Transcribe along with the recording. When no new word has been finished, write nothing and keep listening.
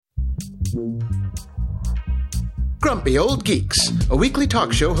Grumpy Old Geeks, a weekly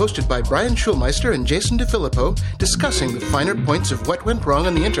talk show hosted by Brian Schulmeister and Jason DeFilippo, discussing the finer points of what went wrong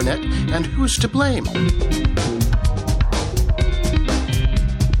on the internet and who's to blame.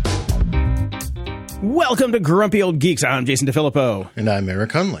 Welcome to Grumpy Old Geeks. I'm Jason DeFilippo. And I'm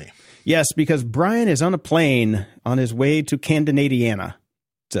Eric Hunley. Yes, because Brian is on a plane on his way to Canadiana.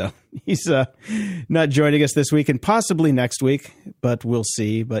 So he's not joining us this week and possibly next week, but we'll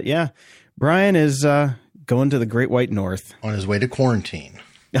see. But yeah, Brian is going to the Great White North. On his way to quarantine.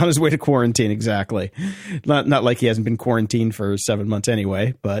 On his way to quarantine, exactly. Not like he hasn't been quarantined for 7 months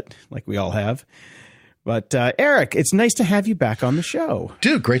anyway, but like we all have. But Eric, it's nice to have you back on the show.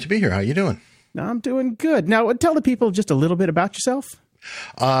 Dude, great to be here. How you doing? I'm doing good. Now, tell the people just a little bit about yourself.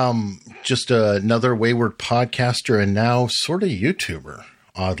 Just another wayward podcaster and now sort of YouTuber,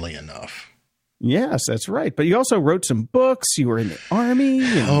 oddly enough. Yes, that's right. But you also wrote some books. You were in the Army.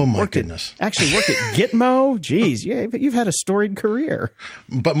 Oh, my goodness. Actually worked at Gitmo. Jeez, yeah, but you've had a storied career.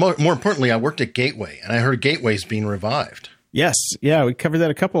 But more importantly, I worked at Gateway, and I heard Gateway's being revived. Yes. Yeah, we covered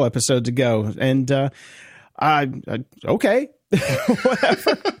that a couple episodes ago. And okay.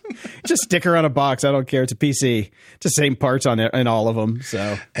 Whatever. Just sticker on a box. I don't care. It's a PC. It's the same parts on it in all of them.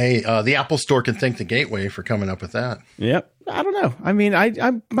 So hey, the Apple Store can thank the Gateway for coming up with that. Yep. I don't know. I mean,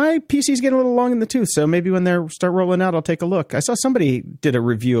 my PC's getting a little long in the tooth, so maybe when they start rolling out, I'll take a look. I saw somebody did a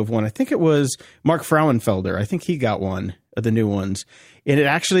review of one. I think it was Mark Frauenfelder. I think he got one of the new ones, and it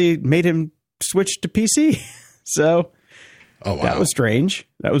actually made him switch to PC. So That was strange.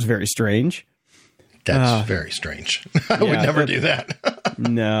 That was very strange. That's very strange. I would never do that.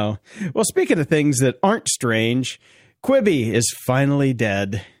 No. Well, speaking of things that aren't strange, Quibi is finally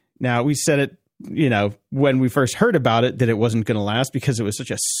dead. Now, we said it, when we first heard about it, that it wasn't going to last because it was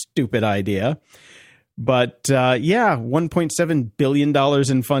such a stupid idea. But $1.7 billion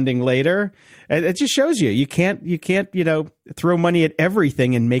in funding later, it just shows you can't, throw money at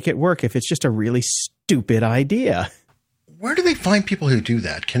everything and make it work if it's just a really stupid idea. Where do they find people who do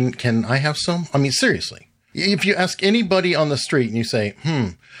that? Can I have some? I mean, seriously, if you ask anybody on the street and you say,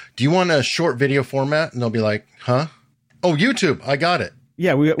 do you want a short video format? And they'll be like, huh? Oh, YouTube. I got it.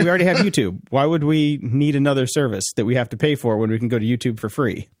 Yeah, we already have YouTube. Why would we need another service that we have to pay for when we can go to YouTube for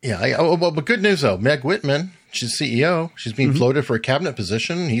free? Yeah. But good news, though. Meg Whitman, she's CEO. She's being floated for a cabinet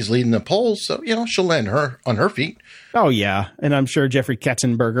position. He's leading the polls. So, she'll land her on her feet. Oh, yeah. And I'm sure Jeffrey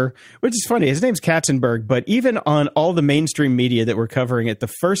Katzenberger, which is funny. His name's Katzenberg. But even on all the mainstream media that we're covering it, the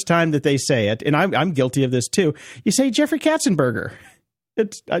first time that they say it, and I'm guilty of this, too, you say Jeffrey Katzenberger.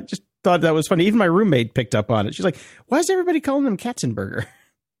 I just thought that was funny. Even my roommate picked up on it. She's like, why is everybody calling him Katzenberger?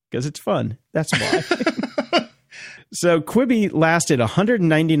 Because it's fun. That's why. So Quibi lasted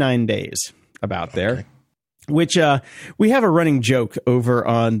 199 days about there, which we have a running joke over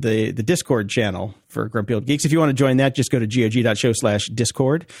on the Discord channel for Grumpy Old Geeks. If you want to join that, just go to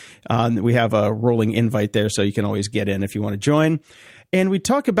gog.show/discord. We have a rolling invite there, so you can always get in if you want to join. And we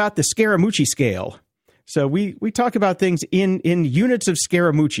talk about the Scaramucci scale. So we talk about things in units of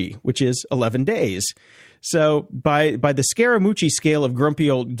Scaramucci, which is 11 days. So by the Scaramucci scale of Grumpy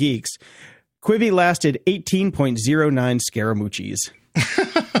Old Geeks, Quibi lasted 18.09 Scaramuccis.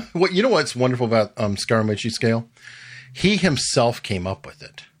 Well, you know what's wonderful about Scaramucci scale? He himself came up with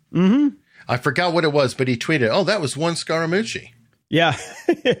it. Mm-hmm. I forgot what it was, but he tweeted, "Oh, that was one Scaramucci." Yeah.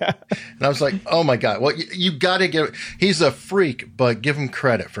 Yeah. And I was like, "Oh my God!" Well, you got to give. He's a freak, but give him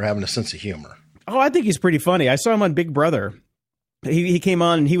credit for having a sense of humor. Oh, I think he's pretty funny. I saw him on Big Brother. He came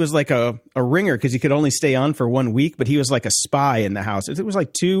on and he was like a ringer because he could only stay on for 1 week, but he was like a spy in the house. It was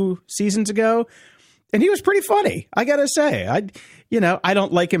like 2 seasons ago. And he was pretty funny, I got to say. I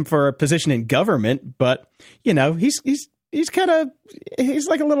don't like him for a position in government, but, he's like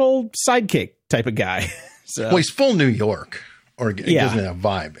a little sidekick type of guy. So. Well, he's full New York, or gives me that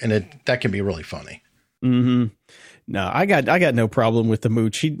vibe, and that can be really funny. Mm-hmm. No, I got no problem with the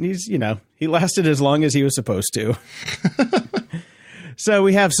mooch. He lasted as long as he was supposed to. So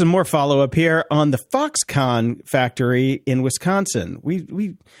we have some more follow-up here on the Foxconn factory in Wisconsin.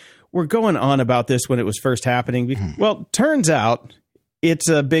 We were going on about this when it was first happening. Well, turns out it's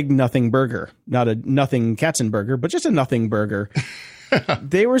a big nothing burger. Not a nothing Katzenberger, but just a nothing burger.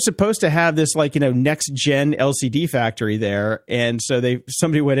 They were supposed to have this next-gen LCD factory there. And so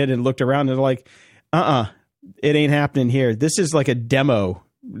somebody went in and looked around and they're like, it ain't happening here. This is like a demo.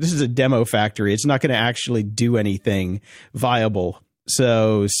 This is a demo factory. It's not going to actually do anything viable.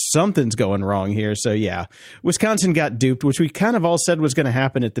 So something's going wrong here. So yeah, Wisconsin got duped, which we kind of all said was going to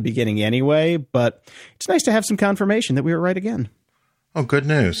happen at the beginning anyway, but it's nice to have some confirmation that we were right again. Oh, good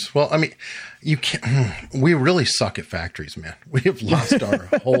news. Well, I mean, we really suck at factories, man. We have lost our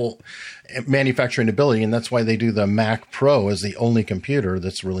whole manufacturing ability, and that's why they do the Mac Pro as the only computer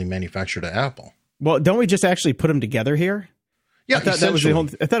that's really manufactured at Apple. Well, don't we just actually put them together here? Yeah, I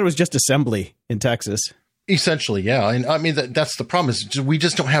thought it was just assembly in Texas. Essentially, yeah. And I mean, that's the problem is we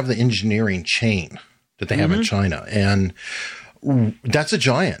just don't have the engineering chain that they have in China. And that's a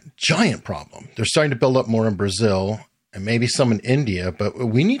giant problem. They're starting to build up more in Brazil and maybe some in India, but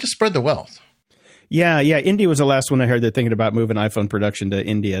we need to spread the wealth. Yeah. India was the last one I heard. They're thinking about moving iPhone production to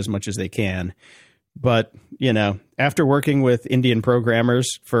India as much as they can. But, after working with Indian programmers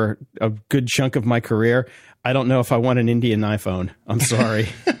for a good chunk of my career, I don't know if I want an Indian iPhone. I'm sorry.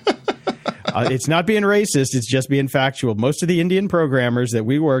 It's not being racist. It's just being factual. Most of the Indian programmers that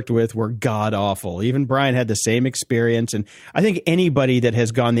we worked with were god awful. Even Brian had the same experience. And I think anybody that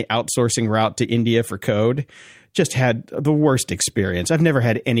has gone the outsourcing route to India for code just had the worst experience. I've never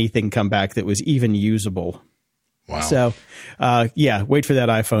had anything come back that was even usable. Wow. So, wait for that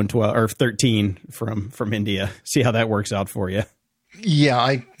iPhone 12 or 13 from India. See how that works out for you.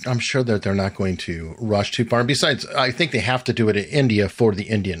 Yeah, I'm sure that they're not going to rush too far. And besides, I think they have to do it in India for the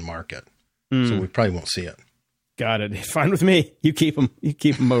Indian market. So we probably won't see it. Got it. Fine with me. You keep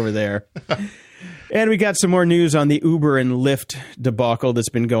them over there. And we got some more news on the Uber and Lyft debacle that's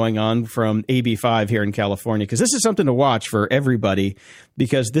been going on from AB5 here in California, because this is something to watch for everybody,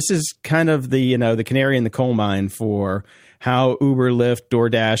 because this is kind of the canary in the coal mine for how Uber, Lyft,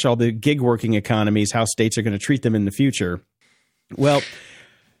 DoorDash, all the gig working economies, how states are going to treat them in the future. Well,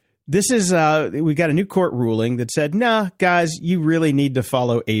 this is we got a new court ruling that said, nah, guys, you really need to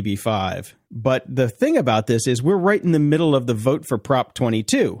follow AB5. But the thing about this is we're right in the middle of the vote for Prop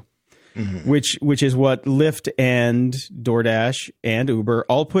 22, which is what Lyft and DoorDash and Uber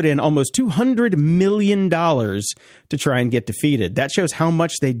all put in almost $200 million to try and get defeated. That shows how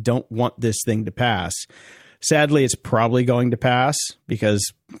much they don't want this thing to pass. Sadly, it's probably going to pass because,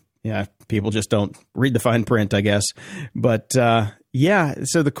 people just don't read the fine print, I guess. But so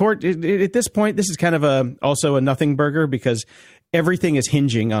the court at this point, this is kind of also a nothing burger, because everything is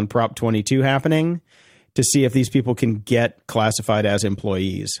hinging on Prop 22 happening to see if these people can get classified as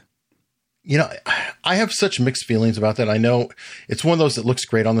employees. I have such mixed feelings about that. I know it's one of those that looks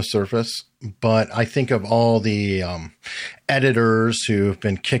great on the surface, but I think of all the editors who've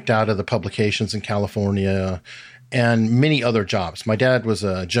been kicked out of the publications in California and many other jobs. My dad was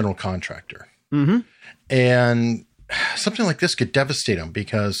a general contractor. And something like this could devastate him,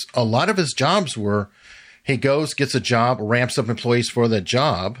 because a lot of his jobs were he goes, gets a job, ramps up employees for that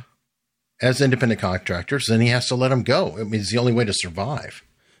job as independent contractors, and he has to let them go. I mean, it's the only way to survive.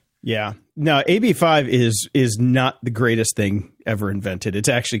 Yeah. No, AB5 is not the greatest thing ever invented. It's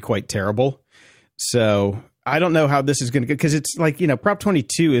actually quite terrible. So I don't know how this is going to go, because it's like, Prop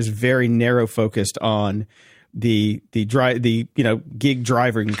 22 is very narrow focused on the gig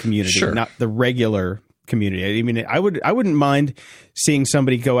driving community, not the regular community. I mean, I wouldn't mind seeing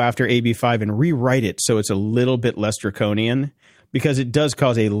somebody go after AB5 and rewrite it so it's a little bit less draconian, because it does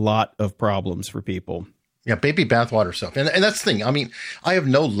cause a lot of problems for people. Yeah, baby bathwater stuff. And that's the thing. I mean, I have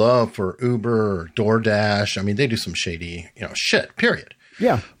no love for Uber or DoorDash. I mean, they do some shady, shit, period.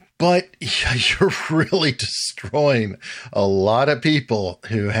 Yeah. But you're really destroying a lot of people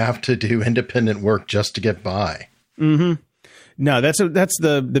who have to do independent work just to get by. No, that's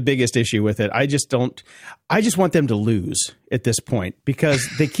the biggest issue with it. I just want them to lose at this point, because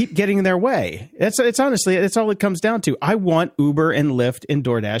they keep getting in their way. It's honestly, that's all it comes down to. I want Uber and Lyft and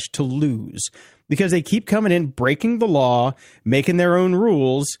DoorDash to lose, because they keep coming in, breaking the law, making their own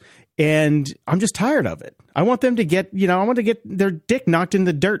rules, and I'm just tired of it. I want them to get, I want to get their dick knocked in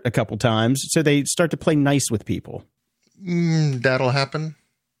the dirt a couple times so they start to play nice with people. That'll happen.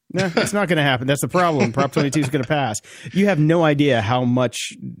 No, it's not going to happen. That's the problem. Prop 22 is going to pass. You have no idea how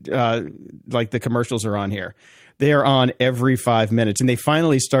much the commercials are on here. They are on every 5 minutes. And they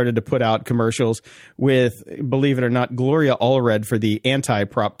finally started to put out commercials with, believe it or not, Gloria Allred for the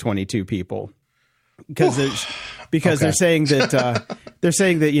anti-Prop 22 people. Because they're saying that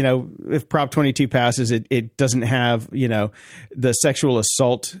if Prop 22 passes, it doesn't have the sexual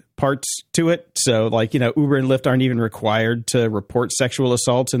assault parts to it. So Uber and Lyft aren't even required to report sexual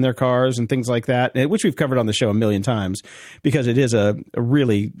assaults in their cars and things like that, which we've covered on the show a million times, because it is a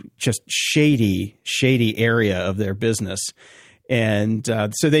really just shady area of their business. And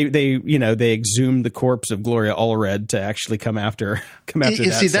so they exhumed the corpse of Gloria Allred to actually come after that.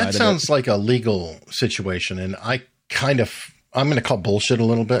 See, that sounds like a legal situation, and I'm going to call bullshit a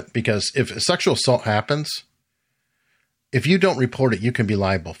little bit, because if sexual assault happens, if you don't report it, you can be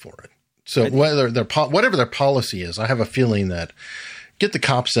liable for it. So whatever their policy is, I have a feeling that get the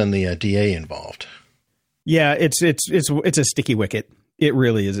cops and the DA involved. Yeah, it's a sticky wicket. It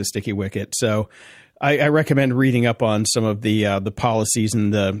really is a sticky wicket. So I recommend reading up on some of the policies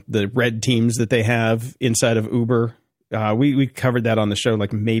and the red teams that they have inside of Uber. We covered that on the show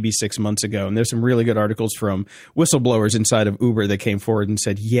like maybe 6 months ago, and there's some really good articles from whistleblowers inside of Uber that came forward and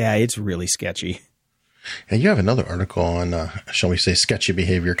said, yeah, it's really sketchy. And you have another article on, shall we say, sketchy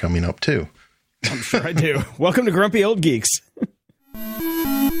behavior coming up too. I'm sure I do. Welcome to Grumpy Old Geeks.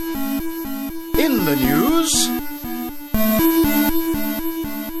 In the news,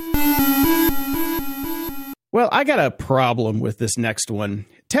 well, I got a problem with this next one.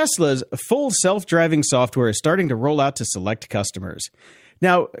 Tesla's full self-driving software is starting to roll out to select customers.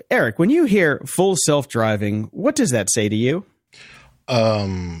 Now, Eric, when you hear full self-driving, what does that say to you?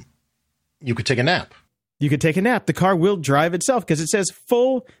 You could take a nap. You could take a nap. The car will drive itself because it says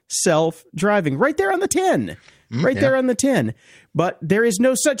full self-driving right there on the tin. There on the tin. But there is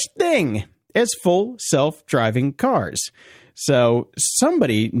no such thing as full self-driving cars. So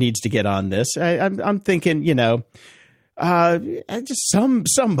somebody needs to get on this. I'm thinking,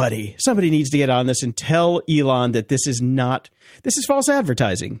 somebody needs to get on this and tell Elon that this is false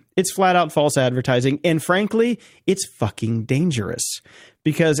advertising. It's flat out false advertising. And frankly, it's fucking dangerous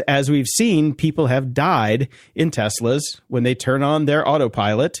because as we've seen, people have died in Teslas when they turn on their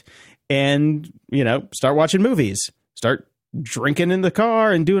autopilot and, start watching movies, start drinking in the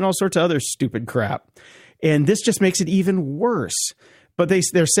car and doing all sorts of other stupid crap. And this just makes it even worse. But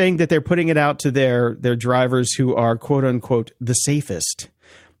they're saying that they're putting it out to their drivers who are, quote unquote, the safest.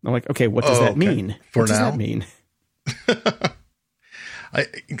 I'm like, okay, what does that mean? For what does now? that mean?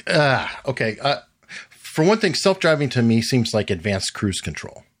 Okay. For one thing, self-driving to me seems like advanced cruise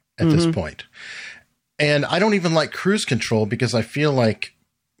control at this point. And I don't even like cruise control because I feel like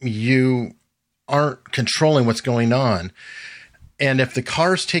you aren't controlling what's going on. And if the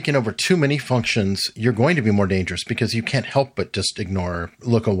car's taking over too many functions, you're going to be more dangerous because you can't help but just ignore,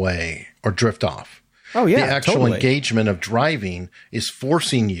 look away, or drift off. Oh, yeah, the actual totally. engagement of driving is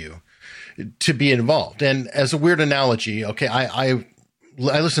forcing you to be involved. And as a weird analogy, okay, I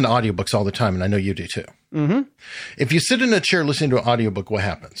listen to audiobooks all the time, and I know you do too. Mm-hmm. If you sit in a chair listening to an audiobook, what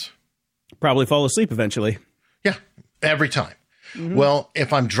happens? Probably fall asleep eventually. Yeah, every time. Mm-hmm. Well,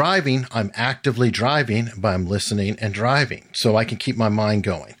 if I'm driving, I'm actively driving, but I'm listening and driving, so I can keep my mind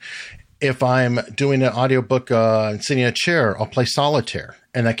going. If I'm doing an audiobook and sitting in a chair, I'll play solitaire,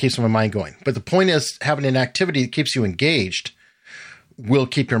 and that keeps my mind going. But the point is, having an activity that keeps you engaged will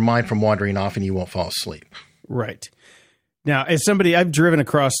keep your mind from wandering off, and you won't fall asleep. Right. Now, as somebody, I've driven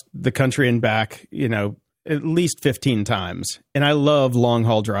across the country and back, at least 15 times, and I love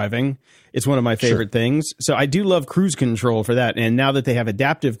long-haul driving. It's one of my favorite things. So I do love cruise control for that. And now that they have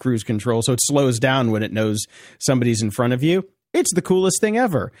adaptive cruise control, so it slows down when it knows somebody's in front of you, it's the coolest thing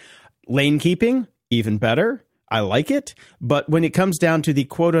ever. Lane keeping, even better. I like it. But when it comes down to the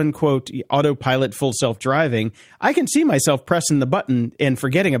quote-unquote autopilot full self-driving, I can see myself pressing the button and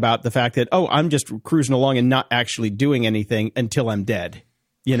forgetting about the fact that, I'm just cruising along and not actually doing anything until I'm dead,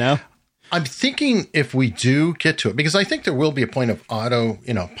 I'm thinking if we do get to it, because I think there will be a point of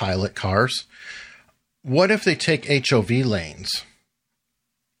pilot cars. What if they take HOV lanes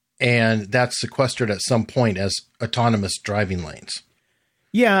and that's sequestered at some point as autonomous driving lanes?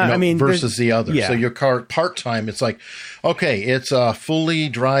 Yeah, versus the other. Yeah. So your car part-time, it's like, okay, it's fully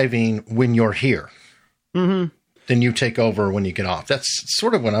driving when you're here. Mm-hmm. Then you take over when you get off. That's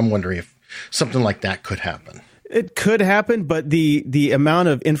sort of what I'm wondering if something like that could happen. It could happen, but the amount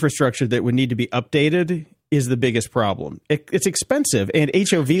of infrastructure that would need to be updated is the biggest problem. It's expensive, and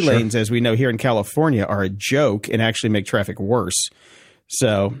HOV lanes, as we know here in California, are a joke and actually make traffic worse.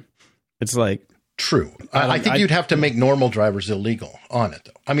 So it's like... True. I think you'd have to make normal drivers illegal on it,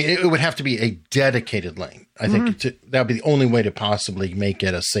 though. I mean, it would have to be a dedicated lane. I think that would be the only way to possibly make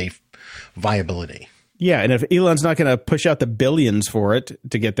it a safe viability. Yeah, and if Elon's not going to push out the billions for it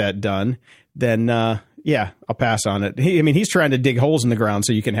to get that done, then... I'll pass on it. He's trying to dig holes in the ground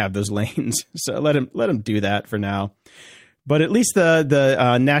so you can have those lanes. So let him do that for now. But at least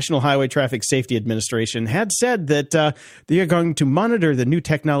the National Highway Traffic Safety Administration had said that they are going to monitor the new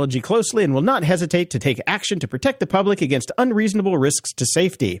technology closely and will not hesitate to take action to protect the public against unreasonable risks to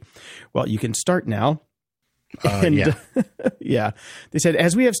safety. Well, you can start now. Yeah. They said,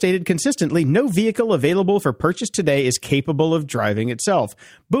 as we have stated consistently, no vehicle available for purchase today is capable of driving itself.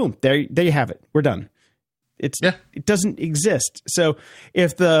 Boom. There you have it. We're done. It doesn't exist. So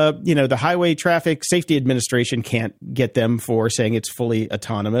if the Highway Traffic Safety Administration can't get them for saying it's fully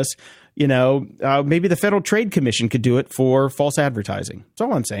autonomous, maybe the Federal Trade Commission could do it for false advertising. That's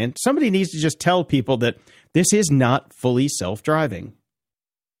all I'm saying. Somebody needs to just tell people that this is not fully self-driving.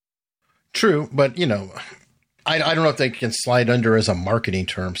 True, but I don't know if they can slide under as a marketing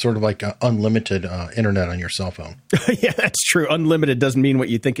term, sort of like unlimited internet on your cell phone. Yeah, that's true. Unlimited doesn't mean what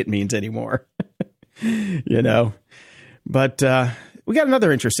you think it means anymore. But we got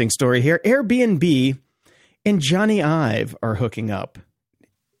another interesting story here. Airbnb and Johnny Ive are hooking up.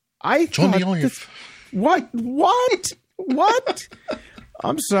 Johnny Ive. What?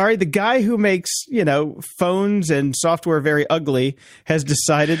 I'm sorry. The guy who makes, phones and software very ugly has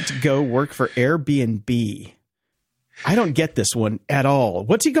decided to go work for Airbnb. I don't get this one at all.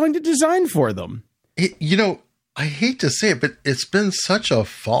 What's he going to design for them? I hate to say it, but it's been such a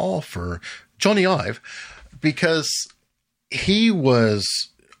fall for Johnny Ive because he was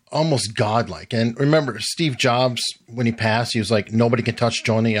almost godlike. And remember, Steve Jobs, when he passed, he was like, nobody can touch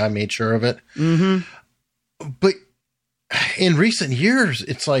Johnny. I made sure of it. Mm-hmm. But in recent years,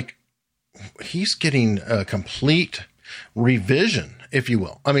 it's like he's getting a complete revision, if you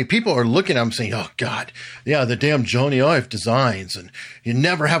will. I mean, people are looking at him saying, oh, God, yeah, the damn Johnny Ive designs, and you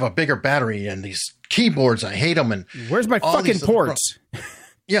never have a bigger battery, and these keyboards, I hate them. And where's my fucking ports?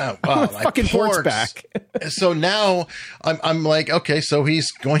 Yeah, my fucking ports back. So now I'm like, okay, so he's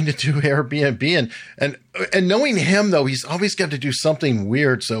going to do Airbnb, and knowing him though, he's always got to do something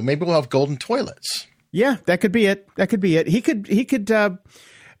weird. So maybe we'll have golden toilets. Yeah, that could be it. He could.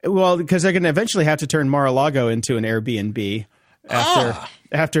 Because they're going to eventually have to turn Mar-a-Lago into an Airbnb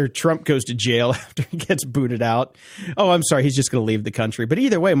after Trump goes to jail, after he gets booted out. Oh, I'm sorry. He's just going to leave the country. But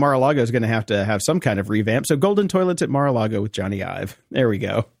either way, Mar-a-Lago is going to have some kind of revamp. So golden toilets at Mar-a-Lago with Johnny Ive. There we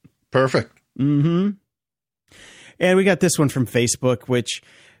go. Perfect. Mm-hmm. And we got this one from Facebook, which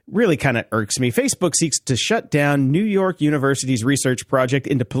really kind of irks me. Facebook seeks to shut down New York University's research project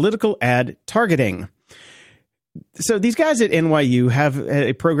into political ad targeting. So these guys at NYU have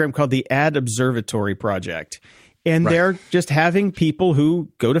a program called the Ad Observatory Project. And they're just having people who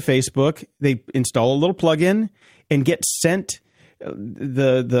go to Facebook, they install a little plugin and get sent,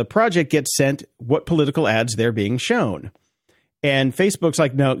 the project gets sent what political ads they're being shown. And Facebook's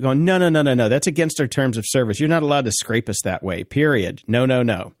like, no, that's against our terms of service. You're not allowed to scrape us that way, period.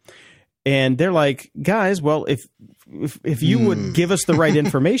 No. And they're like, guys, well, if you would give us the right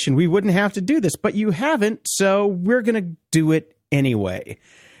information, we wouldn't have to do this. But you haven't, so we're going to do it anyway.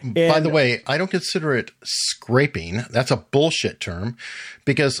 By the way, I don't consider it scraping. That's a bullshit term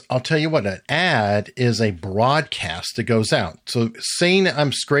because I'll tell you what, an ad is a broadcast that goes out. So saying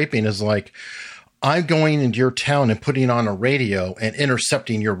I'm scraping is like I'm going into your town and putting on a radio and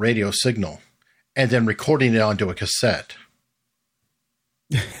intercepting your radio signal and then recording it onto a cassette.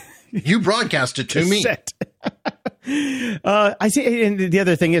 You broadcast it to me. I see. And the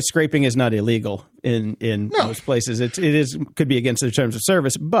other thing is scraping is not illegal in most places. It could be against the terms of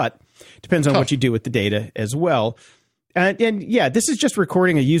service, but depends on what you do with the data as well. And yeah, this is just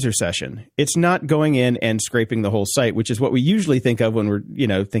recording a user session. It's not going in and scraping the whole site, which is what we usually think of when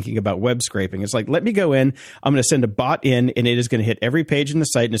we're, thinking about web scraping. It's like, let me go in, I'm going to send a bot in, and it is going to hit every page in the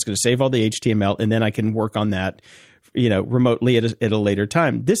site, and it's going to save all the HTML, and then I can work on that, remotely at a later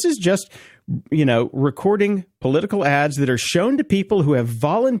time. This is just, recording political ads that are shown to people who have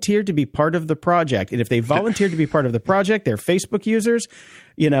volunteered to be part of the project. And if they volunteered to be part of the project, they're Facebook users.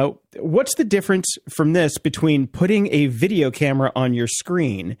 What's the difference from this between putting a video camera on your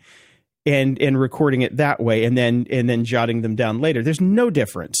screen and recording it that way and then jotting them down later? There's no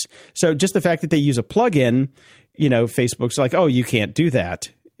difference. So just the fact that they use a plugin, Facebook's like, oh, you can't do that.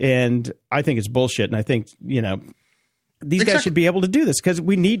 And I think it's bullshit. And I think, these guys should be able to do this because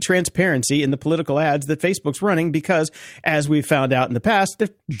we need transparency in the political ads that Facebook's running because, as we found out in the past, they're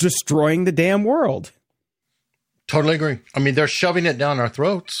destroying the damn world. Totally agree. I mean, they're shoving it down our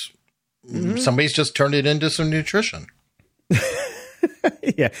throats. Mm-hmm. Somebody's just turned it into some nutrition.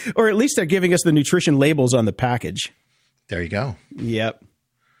 Yeah. Or at least they're giving us the nutrition labels on the package. There you go. Yep.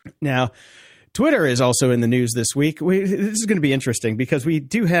 Now, Twitter is also in the news this week. This is going to be interesting because we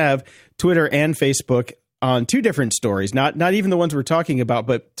do have Twitter and Facebook on two different stories, not even the ones we're talking about,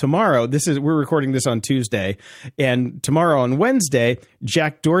 but tomorrow, we're recording this on Tuesday, and tomorrow on Wednesday,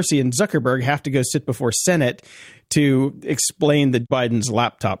 Jack Dorsey and Zuckerberg have to go sit before Senate to explain the Biden's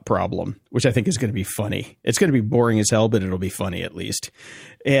laptop problem, which I think is going to be funny. It's going to be boring as hell, but it'll be funny at least.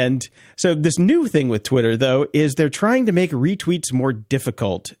 And so this new thing with Twitter, though, is they're trying to make retweets more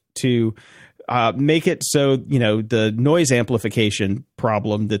difficult to make it so, the noise amplification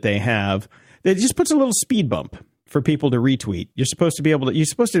problem that they have, it just puts a little speed bump for people to retweet. You're supposed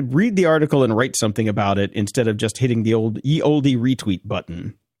to read the article and write something about it instead of just hitting the old oldie retweet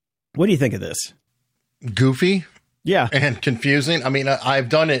button. What do you think of this? Goofy. Yeah. And confusing. I mean, I've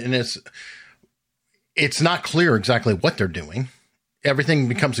done it and it's not clear exactly what they're doing. everything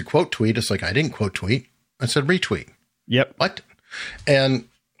becomes a quote tweet. It's like, I didn't quote tweet. I said retweet. Yep. What? And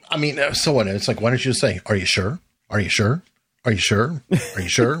I mean, so what? It's like, why don't you just say, are you sure? Are you sure? Are you sure? Are you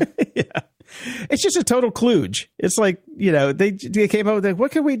sure? Yeah. It's just a total kludge. It's like, they came up with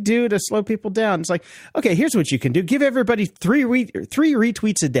what can we do to slow people down? It's like, okay, here's what you can do. Give everybody three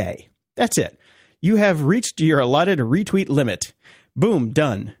retweets a day. That's it. You have reached your allotted retweet limit. Boom,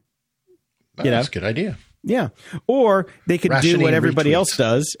 done. That's a good idea. Yeah. Or they could do what everybody else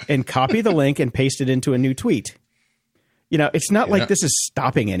does and copy the link and paste it into a new tweet. It's not like this is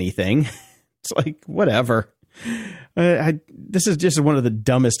stopping anything. It's like, whatever. This is just one of the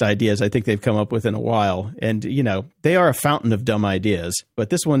dumbest ideas I think they've come up with in a while. And, they are a fountain of dumb ideas. But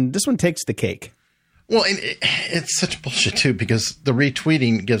this one takes the cake. Well, and it's such bullshit, too, because the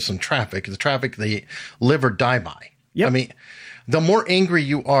retweeting gives them traffic. The traffic they live or die by. Yep. I mean, the more angry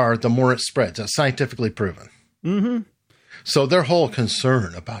you are, the more it spreads. That's scientifically proven. Mm-hmm. So their whole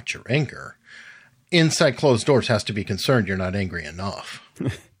concern about your anger inside closed doors has to be concerned you're not angry enough.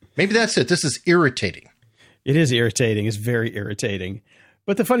 Maybe that's it. This is irritating. It is irritating. It's very irritating.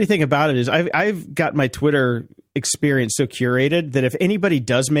 But the funny thing about it is I've got my Twitter experience so curated that if anybody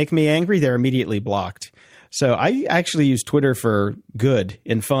does make me angry, they're immediately blocked. So I actually use Twitter for good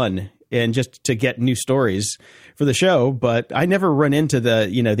and fun and just to get new stories for the show. But I never run into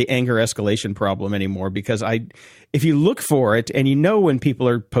the anger escalation problem anymore because if you look for it and when people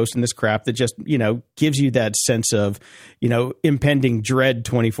are posting this crap that just, gives you that sense of, impending dread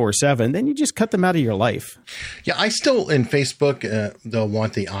 24/7, then you just cut them out of your life. Yeah, I still in Facebook, they'll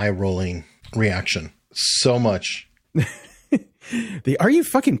want the eye rolling reaction so much. Are you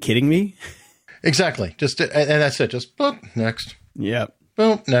fucking kidding me? Exactly. And that's it. Just boop, next. Yeah.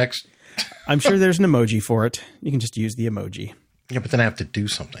 Boom, next. I'm sure there's an emoji for it. You can just use the emoji. Yeah, but then I have to do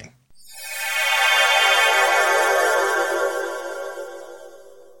something.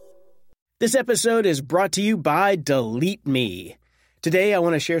 This episode is brought to you by Delete Me. Today, I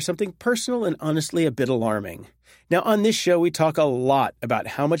want to share something personal and honestly a bit alarming. Now, on this show, we talk a lot about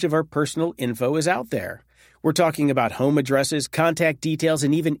how much of our personal info is out there. We're talking about home addresses, contact details,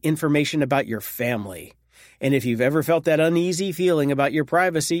 and even information about your family. And if you've ever felt that uneasy feeling about your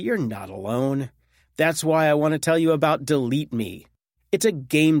privacy, you're not alone. That's why I want to tell you about Delete Me. It's a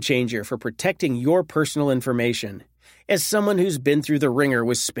game changer for protecting your personal information. As someone who's been through the ringer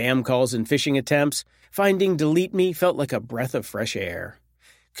with spam calls and phishing attempts, finding Delete Me felt like a breath of fresh air.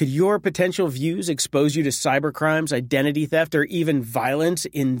 Could your potential views expose you to cybercrimes, identity theft, or even violence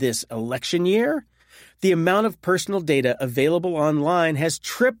in this election year? The amount of personal data available online has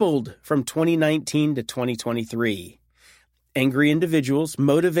tripled from 2019 to 2023. Angry individuals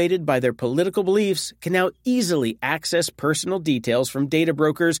motivated by their political beliefs can now easily access personal details from data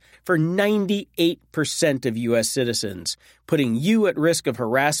brokers for 98% of U.S. citizens, putting you at risk of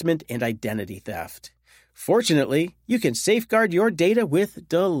harassment and identity theft. Fortunately, you can safeguard your data with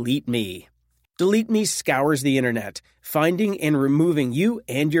Delete Me. Delete Me scours the internet, finding and removing you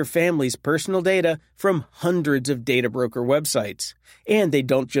and your family's personal data from hundreds of data broker websites. And they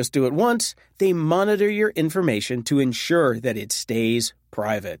don't just do it once, they monitor your information to ensure that it stays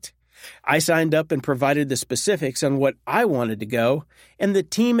private. I signed up and provided the specifics on what I wanted to go, and the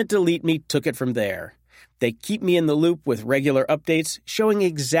team at Delete Me took it from there. They keep me in the loop with regular updates, showing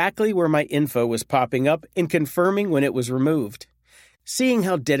exactly where my info was popping up and confirming when it was removed. Seeing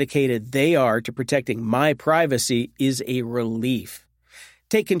how dedicated they are to protecting my privacy is a relief.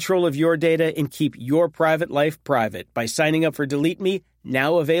 Take control of your data and keep your private life private by signing up for Delete Me,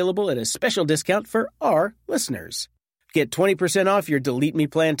 now available at a special discount for our listeners. Get 20% off your Delete Me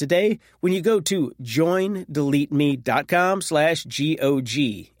plan today when you go to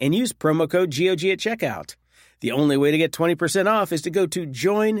joindeleteme.com/GOG and use promo code GOG at checkout. The only way to get 20% off is to go to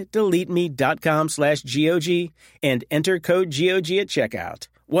joindeleteme.com/GOG and enter code GOG at checkout.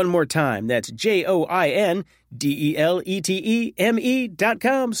 One more time, that's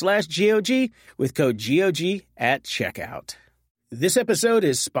joindeleteme.com/GOG with code GOG at checkout. This episode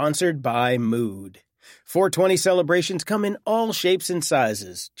is sponsored by Mood. 420 celebrations come in all shapes and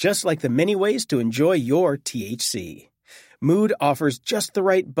sizes, just like the many ways to enjoy your THC. Mood offers just the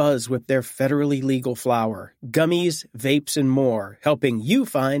right buzz with their federally legal flower, gummies, vapes, and more, helping you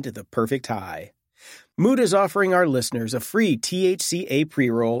find the perfect high. Mood is offering our listeners a free THCA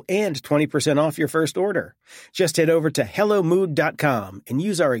pre-roll and 20% off your first order. Just head over to HelloMood.com and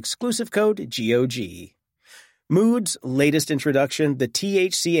use our exclusive code GOG. Mood's latest introduction, the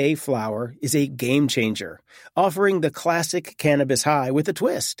THCA flower, is a game changer, offering the classic cannabis high with a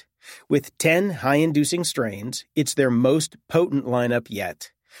twist. With 10 high-inducing strains, it's their most potent lineup yet.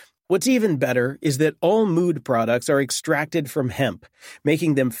 What's even better is that all Mood products are extracted from hemp,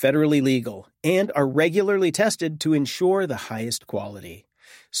 making them federally legal, and are regularly tested to ensure the highest quality.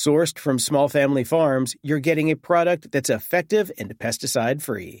 Sourced from small family farms, you're getting a product that's effective and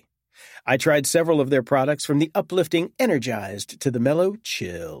pesticide-free. I tried several of their products, from the uplifting Energized to the mellow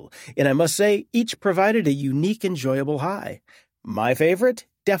Chill, and I must say, each provided a unique, enjoyable high. My favorite?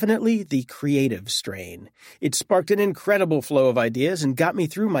 Definitely the Creative strain. It sparked an incredible flow of ideas and got me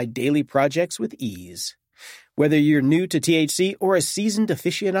through my daily projects with ease. Whether you're new to THC or a seasoned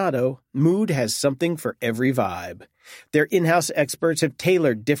aficionado, Mood has something for every vibe. Their in-house experts have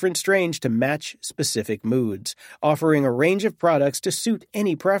tailored different strains to match specific moods, offering a range of products to suit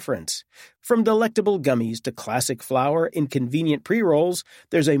any preference. From delectable gummies to classic flower and convenient pre-rolls,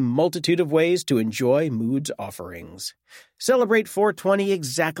 there's a multitude of ways to enjoy Mood's offerings. Celebrate 420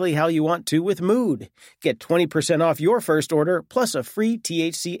 exactly how you want to with Mood. Get 20% off your first order plus a free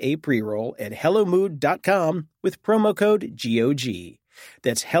THCA pre-roll at HelloMood.com with promo code GOG.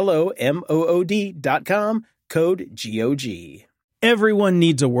 That's HelloMood.com, code GOG. Everyone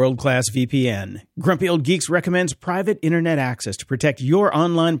needs a world-class VPN. Grumpy Old Geeks recommends private internet access to protect your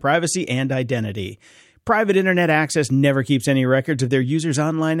online privacy and identity. Private internet access never keeps any records of their users'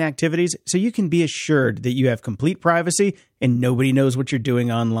 online activities, so you can be assured that you have complete privacy and nobody knows what you're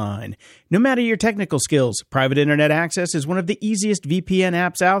doing online. No matter your technical skills, private internet access is one of the easiest VPN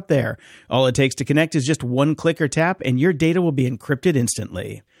apps out there. All it takes to connect is just one click or tap, and your data will be encrypted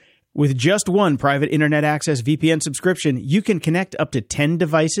instantly. With just one private internet access VPN subscription, you can connect up to 10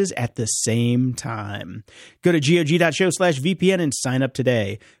 devices at the same time. Go to GOG.show/VPN and sign up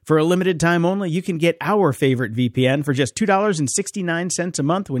today. For a limited time only, you can get our favorite VPN for just $2.69 a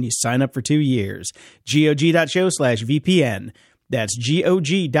month when you sign up for 2 years. GOG.show/VPN. That's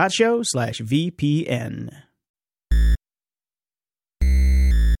GOG.show/VPN.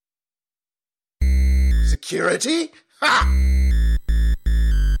 Security? Ha!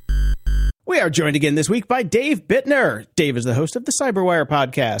 We are joined again this week by Dave Bittner. Dave is the host of the Cyberwire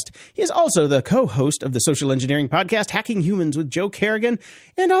podcast. He is also the co-host of the social engineering podcast Hacking Humans with Joe Kerrigan,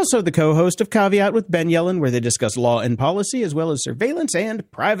 and also the co-host of Caveat with Ben Yellen, where they discuss law and policy as well as surveillance and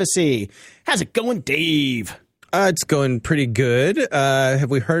privacy. How's it going, Dave? It's going pretty good. Have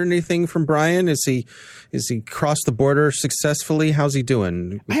we heard anything from Brian? Is he crossed the border successfully? How's he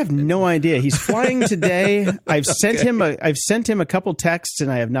doing? I have no idea. He's flying today. I've sent him a couple texts and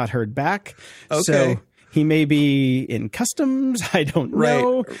I have not heard back. Okay. So he may be in customs. I don't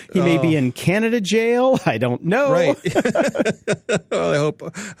know. Right. He may be in Canada jail. I don't know. Right. Well,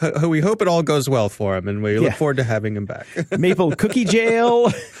 we hope it all goes well for him, and we look forward to having him back. Maple cookie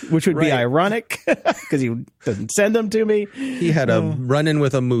jail, which would be ironic because he doesn't send them to me. He had a run-in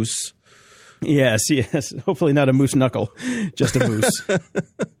with a moose. Yes. Hopefully not a moose knuckle, just a moose.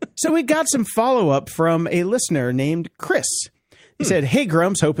 So we got some follow-up from a listener named Chris. He said, "Hey,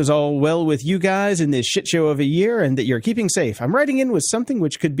 Grumps, hope is all well with you guys in this shit show of a year and that you're keeping safe. I'm writing in with something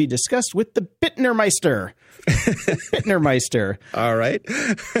which could be discussed with the Bittnermeister." Bittnermeister. All right.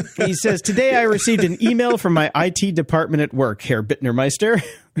 He says, "Today I received an email from my IT department at work, Herr Bittnermeister."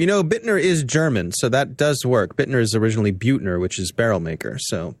 You know, Bittner is German, so that does work. Bittner is originally Butner, which is barrel maker.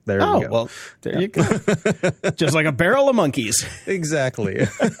 So there you go. Oh, well, there you go. Just like a barrel of monkeys. Exactly.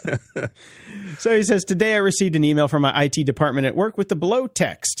 So he says, "Today I received an email from my IT department at work with the below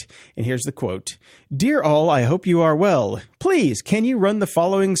text." And here's the quote. "Dear all, I hope you are well. Please, can you run the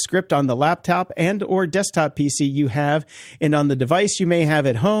following script on the laptop and or desktop PC you have and on the device you may have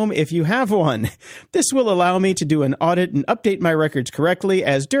at home if you have one? This will allow me to do an audit and update my records correctly,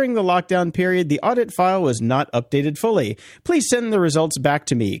 as during the lockdown period, the audit file was not updated fully. Please send the results back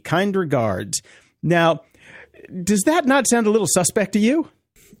to me. Kind regards." Now, does that not sound a little suspect to you?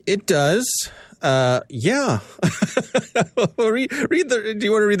 It does. Yeah. Do you want to read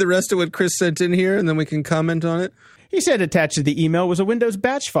the rest of what Chris sent in here and then we can comment on it? He said attached to the email was a Windows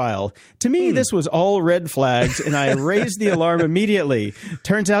batch file. To me, this was all red flags, and I raised the alarm immediately.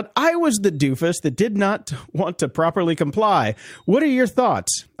 Turns out I was the doofus that did not want to properly comply. What are your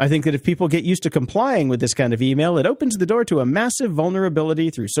thoughts? I think that if people get used to complying with this kind of email, it opens the door to a massive vulnerability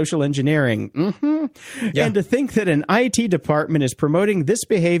through social engineering. Yeah. And to think that an IT department is promoting this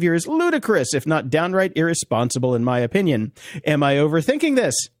behavior is ludicrous, if not downright irresponsible, in my opinion. Am I overthinking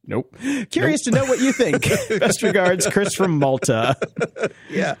this? Nope. Curious to know what you think. Best regards, Chris from Malta.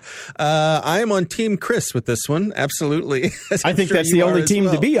 Yeah. I am on Team Chris with this one. Absolutely. I think that's the only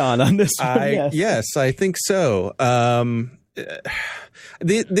team to be on this one. Yes, I think so.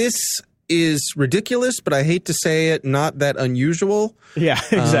 This is ridiculous, but I hate to say it, not that unusual. Yeah,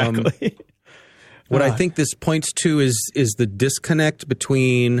 exactly. What I think this points to is the disconnect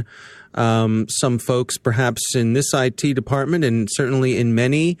between some folks, perhaps in this IT department, and certainly in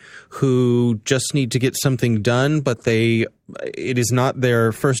many, who just need to get something done, but it is not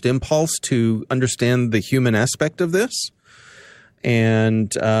their first impulse to understand the human aspect of this.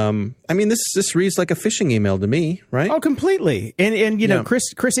 And I mean, this reads like a phishing email to me, right? Oh, completely. And you know,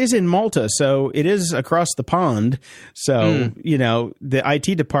 Chris is in Malta, so it is across the pond. So you know, the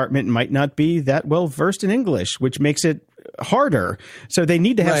IT department might not be that well versed in English, which makes it harder. So they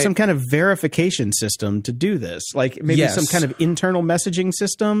need to have some kind of verification system to do this, like maybe some kind of internal messaging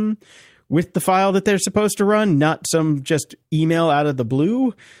system with the file that they're supposed to run, not some just email out of the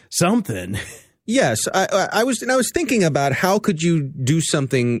blue, something. Yes, I was thinking about how could you do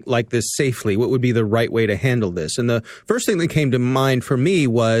something like this safely? What would be the right way to handle this? And the first thing that came to mind for me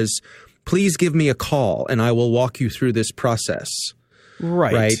was, please give me a call and I will walk you through this process.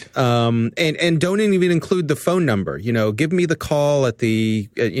 Right. And don't even include the phone number. You know, give me the call at the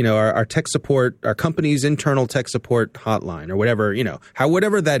our tech support, our company's internal tech support hotline or whatever. You know,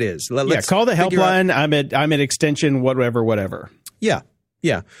 whatever that is. Let's call the helpline. I'm at extension whatever. Yeah.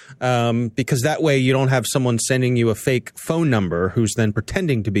 Because that way you don't have someone sending you a fake phone number who's then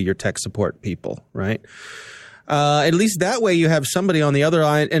pretending to be your tech support people, right? At least that way you have somebody on the other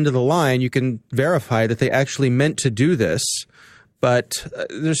end of the line. You can verify that they actually meant to do this. But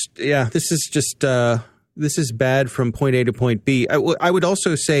this is bad from point A to point B. I would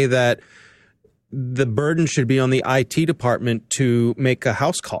also say that the burden should be on the IT department to make a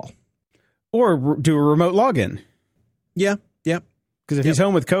house call. Or do a remote login. Yeah. Because if he's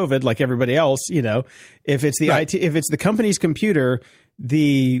home with COVID, like everybody else, you know, if it's the if it's the company's computer,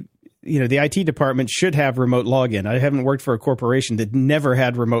 the IT department should have remote login. I haven't worked for a corporation that never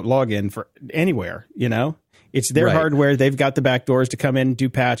had remote login for anywhere. You know, it's their hardware. They've got the back doors to come in, do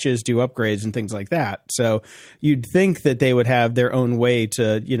patches, do upgrades, and things like that. So you'd think that they would have their own way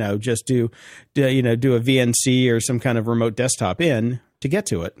to, you know, just do a VNC or some kind of remote desktop in to get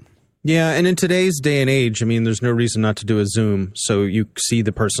to it. Yeah, and in today's day and age, I mean, there's no reason not to do a Zoom, so you see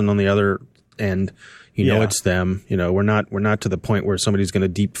the person on the other end. You know it's them. You know, we're not to the point where somebody's going to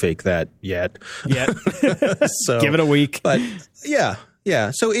deep fake that yet. So give it a week. But yeah.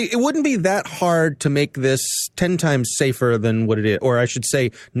 So it wouldn't be that hard to make this 10 times safer than what it is, or I should say,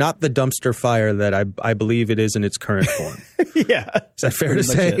 not the dumpster fire that I believe it is in its current form. Yeah, is that fair to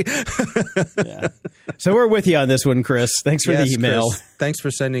say? Yeah. So we're with you on this one, Chris. Thanks for the email. Chris, thanks for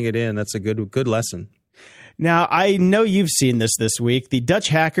sending it in. That's a good lesson. Now, I know you've seen this week. The Dutch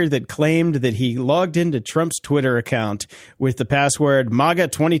hacker that claimed that he logged into Trump's Twitter account with the password MAGA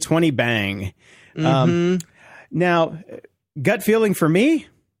 2020 bang. Now, gut feeling for me,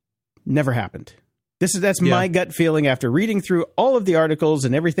 never happened. That's my gut feeling after reading through all of the articles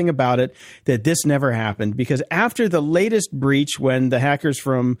and everything about it, that this never happened. Because after the latest breach, when the hackers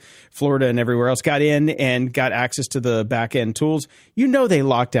from Florida and everywhere else got in and got access to the back end tools, you know they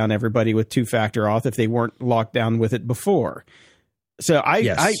locked down everybody with two-factor auth if they weren't locked down with it before. So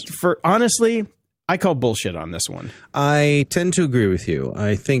honestly, I call bullshit on this one. I tend to agree with you.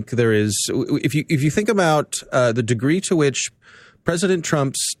 I think there is, if you think about the degree to which President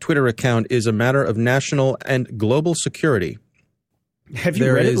Trump's Twitter account is a matter of national and global security. Have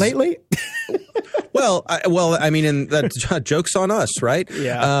you read it lately? Well, I mean, and that joke's on us, right?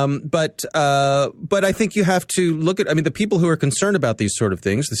 Yeah. But I think you have to look at, I mean, the people who are concerned about these sort of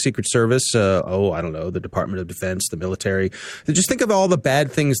things, the Secret Service, I don't know, the Department of Defense, the military, just think of all the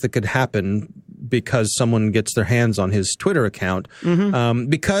bad things that could happen because someone gets their hands on his Twitter account.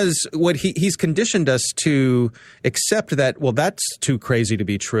 Because what he's conditioned us to accept that, well, that's too crazy to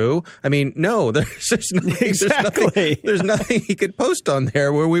be true. I mean, no, there's nothing, there's nothing he could post on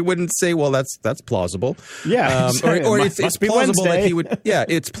there where we wouldn't say, well, that's plausible. Yeah. Or it's plausible that he would,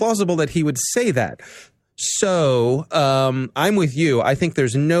 it's plausible that he would say that. So I'm with you. I think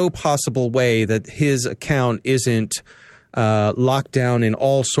there's no possible way that his account isn't locked down in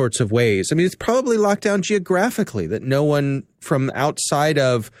all sorts of ways. I mean, it's probably locked down geographically, that no one from outside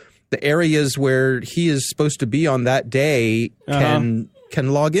of the areas where he is supposed to be on that day can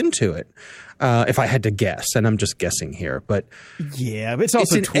log into it. If I had to guess, and I'm just guessing here, but yeah, but it's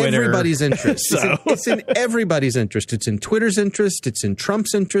also in Twitter. Everybody's interest. So. It's in everybody's interest. It's in Twitter's interest. It's in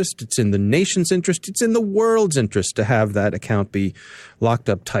Trump's interest. It's in the nation's interest. It's in the world's interest to have that account be locked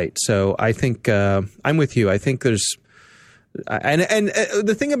up tight. So I think I'm with you. I think there's and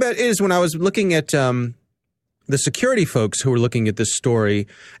the thing about it is, when I was looking at the security folks who were looking at this story,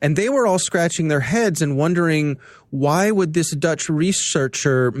 and they were all scratching their heads and wondering, why would this Dutch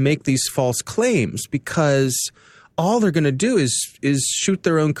researcher make these false claims? Because all they're going to do is shoot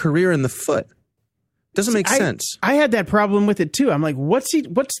their own career in the foot. Doesn't make sense. I had that problem with it too. I'm like, what's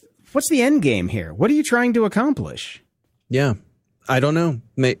the end game here? What are you trying to accomplish? Yeah, I don't know.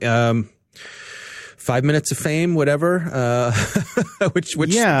 5 minutes of fame, whatever, which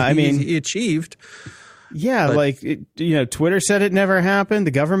he achieved. Yeah, but, Twitter said it never happened.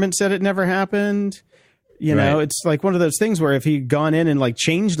 The government said it never happened. You know, it's like one of those things where if he'd gone in and like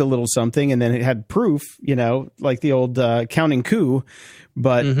changed a little something and then it had proof, like the old counting coup,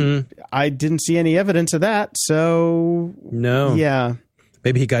 but I didn't see any evidence of that. So no, yeah.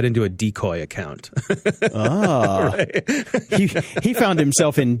 Maybe he got into a decoy account. Oh, he found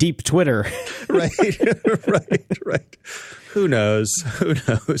himself in deep Twitter. Right. Who knows? Who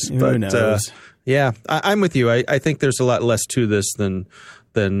knows? Yeah, I'm with you. I think there's a lot less to this than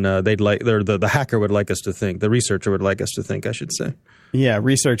they'd like. The hacker would like us to think. The researcher would like us to think, I should say. Yeah,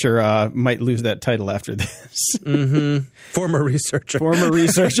 researcher might lose that title after this. Former researcher.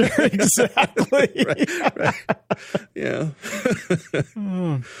 Exactly. Right. Yeah.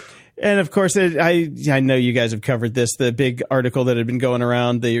 And of course, I know you guys have covered this. The big article that had been going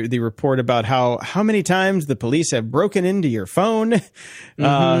around, the report about how many times the police have broken into your phone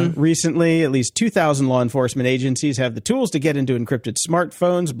recently. At least 2,000 law enforcement agencies have the tools to get into encrypted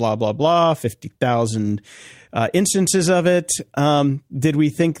smartphones. Blah blah blah. 50,000 instances of it. Did we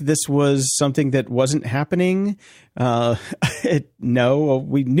think this was something that wasn't happening? No,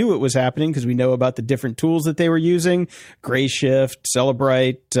 we knew it was happening because we know about the different tools that they were using. Grayshift,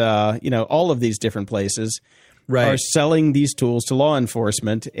 Cellebrite, all of these different places are selling these tools to law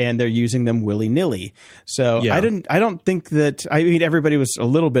enforcement, and they're using them willy-nilly. So I don't think that, everybody was a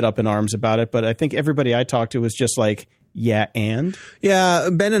little bit up in arms about it, but I think everybody I talked to was just like, yeah,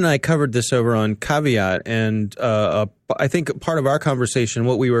 Ben and I covered this over on Caveat, and I think part of our conversation,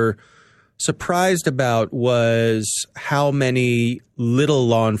 what we were surprised about was how many little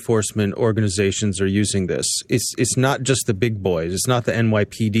law enforcement organizations are using this. It's not just the big boys. It's not the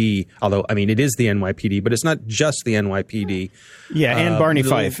NYPD, although, it is the NYPD, but it's not just the NYPD. Yeah, and Barney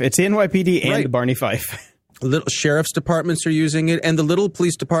Fife. It's the NYPD and Barney Fife. Little sheriff's departments are using it, and the little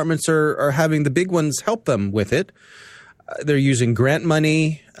police departments are having the big ones help them with it. They're using grant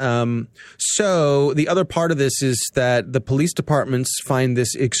money. So the other part of this is that the police departments find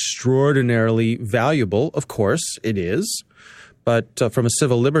this extraordinarily valuable. Of course, it is. But from a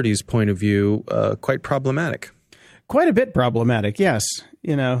civil liberties point of view, quite problematic. Quite a bit problematic, yes.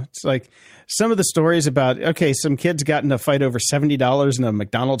 It's like some of the stories about, some kids got in a fight over $70 in a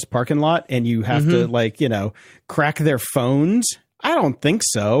McDonald's parking lot, and you have to, crack their phones. I don't think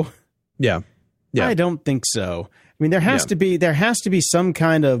so. Yeah. I don't think so. There has to be some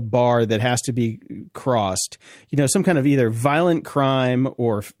kind of bar that has to be crossed, some kind of either violent crime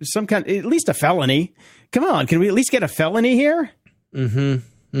or some kind, at least a felony. Come on. Can we at least get a felony here?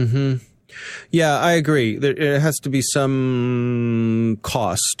 Yeah, I agree. There has to be some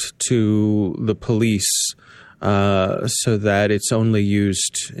cost to the police so that it's only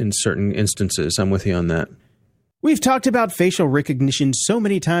used in certain instances. I'm with you on that. We've talked about facial recognition so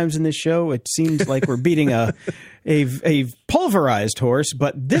many times in this show. It seems like we're beating a pulverized horse,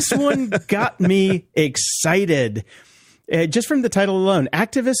 but this one got me excited. Just from the title alone,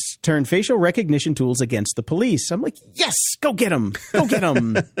 activists turn facial recognition tools against the police. I'm like, yes, go get them. Go get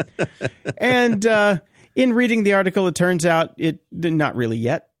them. And in reading the article, it turns out not really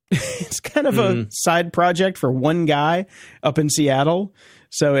yet. It's kind of a side project for one guy up in Seattle.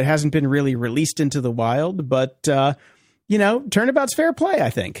 So it hasn't been really released into the wild, but, turnabout's fair play, I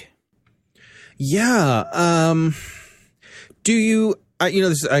think. Yeah. Do you,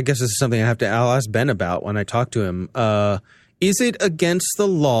 I guess this is something I'll ask Ben about when I talk to him. Is it against the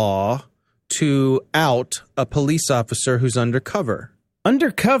law to out a police officer who's undercover?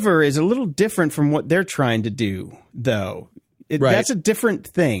 Undercover is a little different from what they're trying to do, though. That's a different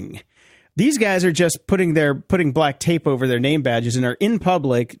thing. These guys are just putting black tape over their name badges and are in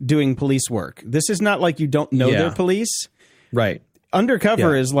public doing police work. This is not like you don't know they're police. Right.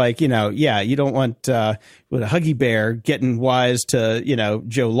 Undercover is like, you don't want a Huggy Bear getting wise to,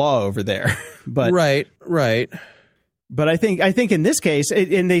 Joe Law over there. But right. But I think in this case,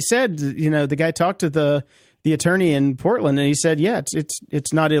 and they said, the guy talked to the attorney in Portland, and he said,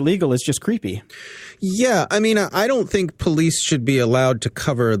 it's not illegal. It's just creepy. Yeah. I don't think police should be allowed to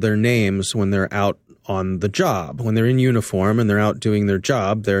cover their names when they're out on the job. When they're in uniform and they're out doing their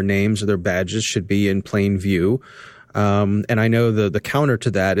job, their names or their badges should be in plain view. And I know the counter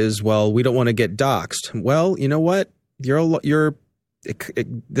to that is, well, we don't want to get doxxed. Well, you know what? This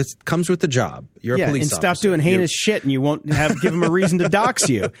comes with the job. You're a police officer. And stop doing heinous shit, and you won't give them a reason to dox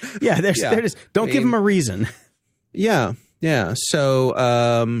you. Don't give them a reason. Yeah.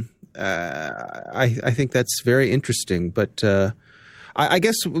 So I think that's very interesting. But I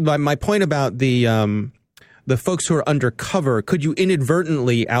guess my point about the folks who are undercover, could you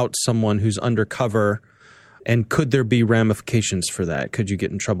inadvertently out someone who's undercover? And could there be ramifications for that? Could you get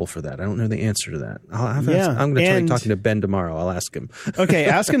in trouble for that? I don't know the answer to that. I'm going to try talking to Ben tomorrow. I'll ask him. Okay,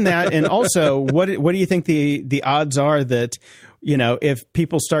 ask him that. And also, what do you think the odds are that, if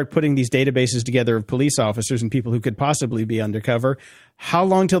people start putting these databases together of police officers and people who could possibly be undercover, how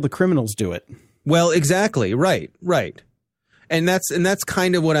long till the criminals do it? Well, exactly. Right. And that's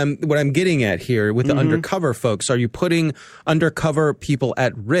kind of what I'm getting at here with the undercover folks. Are you putting undercover people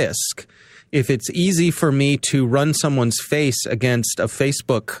at risk? If it's easy for me to run someone's face against a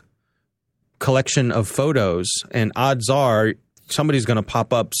Facebook collection of photos, and odds are somebody's going to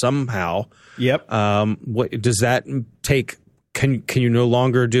pop up somehow. Yep. What does that take? Can you no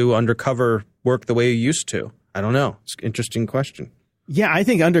longer do undercover work the way you used to? I don't know. It's an interesting question. Yeah, I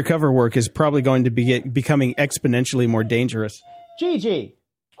think undercover work is probably going to be becoming exponentially more dangerous. Gigi,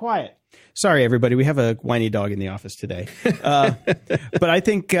 quiet. Sorry, everybody. We have a whiny dog in the office today. But I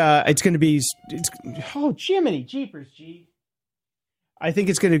think it's going to be oh, Jiminy Jeepers, G. I think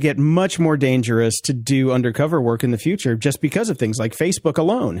it's going to get much more dangerous to do undercover work in the future just because of things like Facebook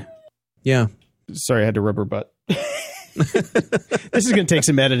alone. Yeah. Sorry, I had to rubber butt. This is going to take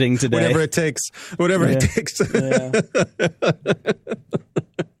some editing today. Whatever it takes. Yeah.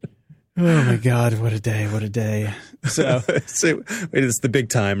 Oh my God! What a day! What a day! So it's the big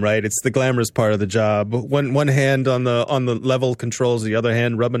time, right? It's the glamorous part of the job. One hand on the level controls, the other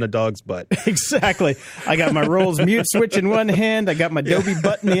hand rubbing a dog's butt. Exactly. I got my Rolls mute switch in one hand. I got my Adobe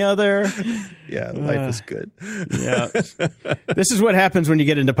butt in the other. Yeah, life is good. Yeah, this is what happens when you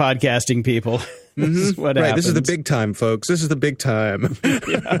get into podcasting, people. This is what happens. This is the big time, folks. This is the big time.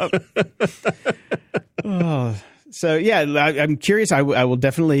 Oh. So, yeah, I'm curious. I will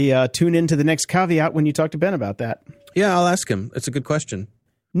definitely tune into the next caveat when you talk to Ben about that. Yeah, I'll ask him. It's a good question.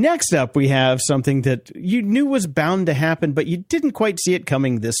 Next up, we have something that you knew was bound to happen, but you didn't quite see it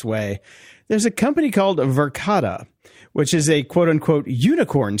coming this way. There's a company called Verkada, which is a quote-unquote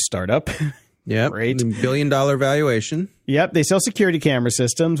unicorn startup. Yep, Great. $1 billion valuation. Yep, they sell security camera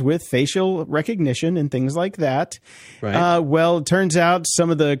systems with facial recognition and things like that. Right. Well, it turns out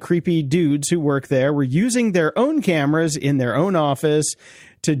some of the creepy dudes who work there were using their own cameras in their own office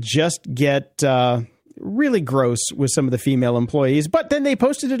to just get really gross with some of the female employees, but then they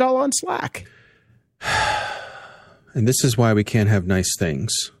posted it all on Slack. And this is why we can't have nice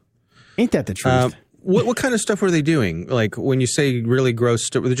things. Ain't that the truth? What kind of stuff were they doing? Like when you say really gross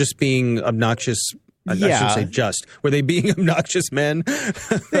stuff, were they just being obnoxious? I shouldn't say just. Were they being obnoxious men?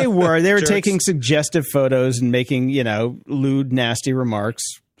 They were. They were Jerks. taking suggestive photos and making, lewd, nasty remarks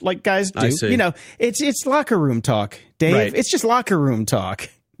like guys do. I see. It's locker room talk, Dave. Right. It's just locker room talk.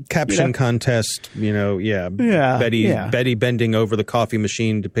 Caption contest, Betty bending over the coffee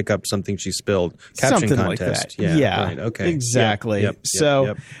machine to pick up something she spilled. Caption something contest. Like that. Yeah. Right, okay. Exactly. Yep,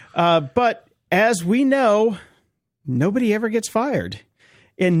 but as we know, nobody ever gets fired.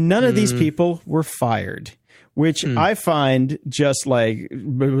 And none of these people were fired, which I find just like,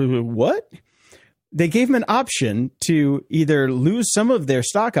 what? They gave them an option to either lose some of their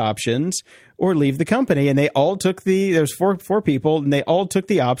stock options or leave the company. And they all took there's four people, and they all took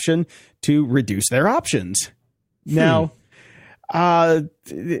the option to reduce their options. Now,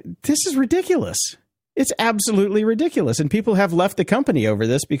 this is ridiculous. It's absolutely ridiculous. And people have left the company over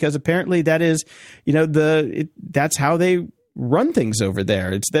this because apparently that is, that's how they run things over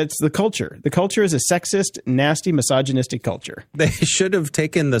there. That's the culture. The culture is a sexist, nasty, misogynistic culture. They should have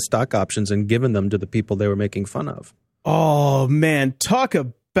taken the stock options and given them to the people they were making fun of. Oh, man. Talk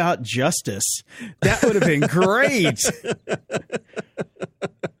about justice. That would have been great.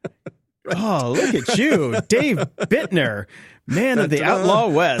 Oh, look at you. Dave Bittner, man of the Outlaw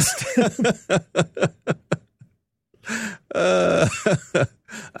West.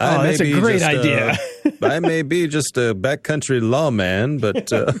 That's a great idea. I may be just a backcountry lawman, but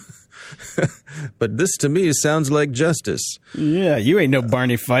this to me sounds like justice. Yeah, you ain't no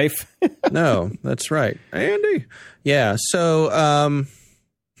Barney Fife. No, that's right. Andy. Yeah, so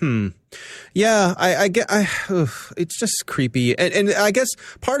yeah, I get it's just creepy. And I guess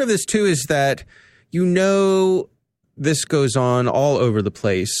part of this too is that this goes on all over the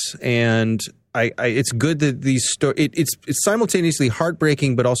place, and it's good that these it's simultaneously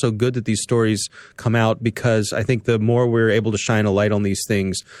heartbreaking, but also good that these stories come out, because I think the more we're able to shine a light on these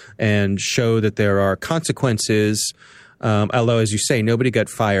things and show that there are consequences, although, as you say, nobody got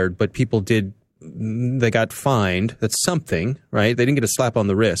fired, but people they got fined. That's something, right? They didn't get a slap on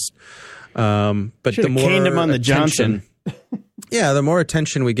the wrist. But should've the more caned him on the Johnson. Yeah, the more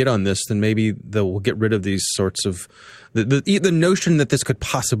attention we get on this, then maybe we'll get rid of these sorts of the notion that this could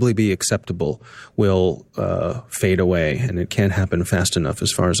possibly be acceptable will fade away, and it can't happen fast enough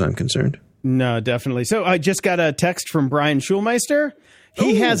as far as I'm concerned. No, definitely. So I just got a text from Brian Schulmeister.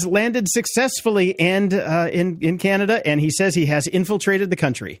 He has landed successfully and in Canada, and he says he has infiltrated the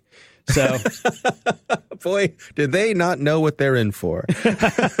country. So, boy, did they not know what they're in for?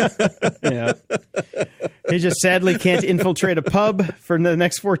 Yeah, he just sadly can't infiltrate a pub for the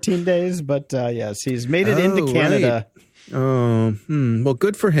next 14 days. But yes, he's made it into Canada. Right. Oh, well,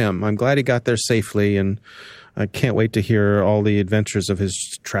 good for him. I'm glad he got there safely, and I can't wait to hear all the adventures of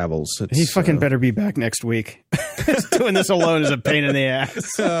his travels. He fucking better be back next week. Doing this alone is a pain in the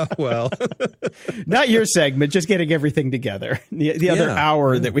ass. Well, not your segment, just getting everything together. The other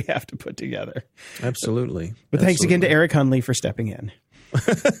hour that we have to put together. Absolutely. But thanks again to Eric Hunley for stepping in.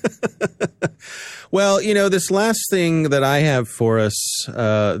 Well, this last thing that I have for us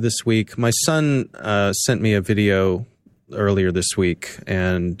this week, my son sent me a video earlier this week,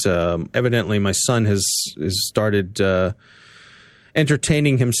 and evidently my son has started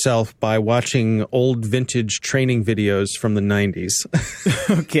entertaining himself by watching old vintage training videos from the 90s.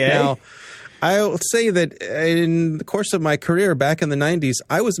 Okay. Now, I'll say that in the course of my career back in the 90s,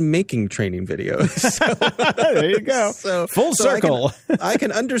 I was making training videos. So, there you go. Full circle. I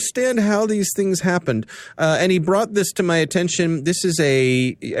can understand how these things happened. And he brought this to my attention. This is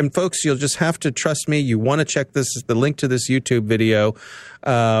and folks, you'll just have to trust me. You want to check the link to this YouTube video.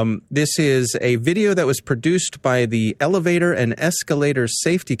 This is a video that was produced by the Elevator and Escalator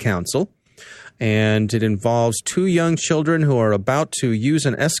Safety Council. And it involves two young children who are about to use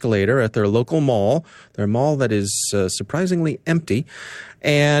an escalator at their local mall, their mall that is surprisingly empty.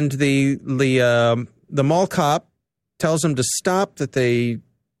 And the mall cop tells them to stop, that he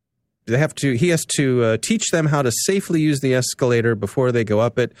has to teach them how to safely use the escalator before they go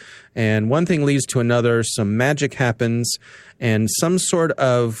up it. And one thing leads to another. Some magic happens, and some sort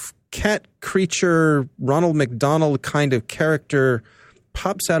of cat creature, Ronald McDonald kind of character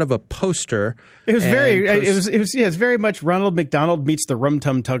pops out of a poster. It was it's very much Ronald McDonald meets the Rum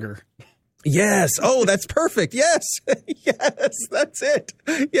Tum Tugger. Yes. Oh, that's perfect. Yes. Yes, that's it.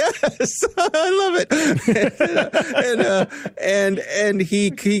 Yes. I love it. And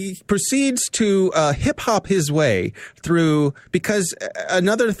he proceeds to hip hop his way through, because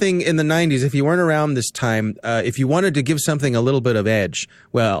another thing in the 90s, if you weren't around this time, if you wanted to give something a little bit of edge,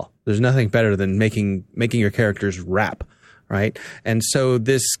 well, there's nothing better than making your characters rap. Right. And so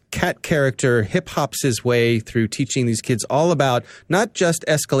this cat character hip hops his way through teaching these kids all about not just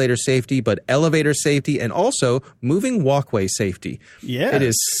escalator safety, but elevator safety and also moving walkway safety. Yeah. It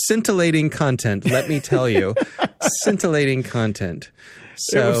is scintillating content, let me tell you. Scintillating content.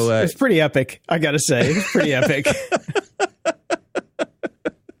 So it's pretty epic, I got to say. It's pretty epic.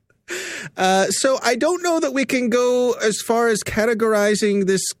 So I don't know that we can go as far as categorizing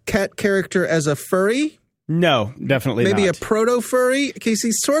this cat character as a furry. No, definitely Maybe not. a proto-furry, because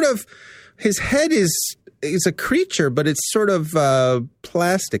he's sort of, his head is a creature, but it's sort of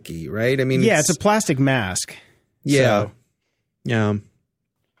plasticky, right? I mean, it's a plastic mask. Yeah. So. Yeah.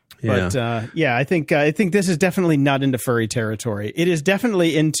 But I think this is definitely not into furry territory. It is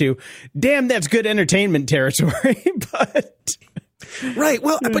definitely into, damn, that's good entertainment territory. But right.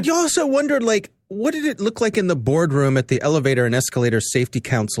 Well, but you also wondered, like, what did it look like in the boardroom at the Elevator and Escalator Safety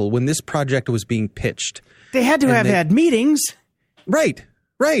Council when this project was being pitched? They had to have had meetings. Right.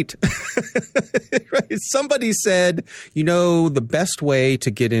 Right. Somebody said, the best way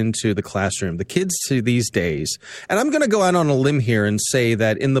to get into the classroom, the kids these days, and I'm going to go out on a limb here and say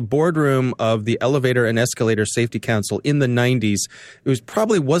that in the boardroom of the Elevator and Escalator Safety Council in the 90s,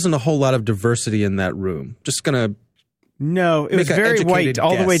 probably wasn't a whole lot of diversity in that room. Just going to No, it was very white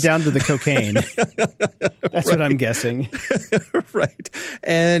all the way down to the cocaine. That's what I'm guessing. Right.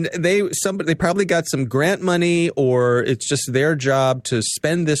 And they probably got some grant money, or it's just their job to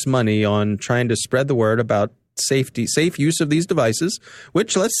spend this money on trying to spread the word about safe use of these devices,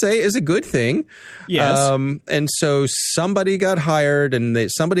 which, let's say, is a good thing. Yes. And so somebody got hired, and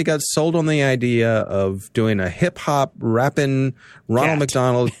somebody got sold on the idea of doing a hip hop rapping Ronald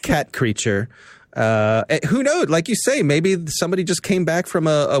McDonald cat creature. Who knows? Like you say, maybe somebody just came back from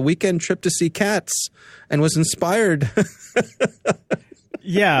a weekend trip to see cats and was inspired.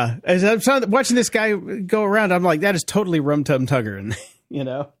 Yeah. As I'm watching this guy go around, I'm like, that is totally Rum Tum Tugger,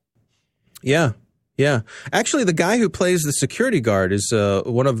 Yeah. Yeah. Actually, the guy who plays the security guard is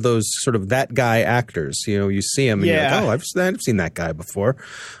one of those sort of that guy actors. You see him and you're like, oh, I've seen that guy before.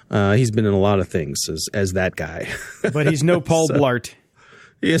 He's been in a lot of things as that guy. But he's no Paul Blart.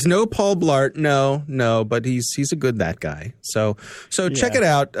 He is no Paul Blart. No, but he's a good that guy. So check it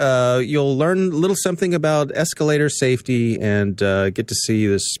out. You'll learn a little something about escalator safety and get to see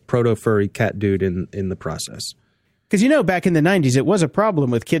this proto-furry cat dude in the process. Because, back in the 90s, it was a problem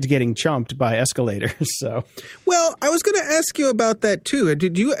with kids getting chomped by escalators. So, well, I was going to ask you about that, too.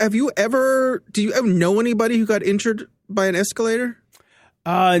 Do you ever know anybody who got injured by an escalator?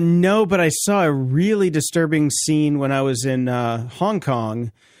 No, but I saw a really disturbing scene when I was in Hong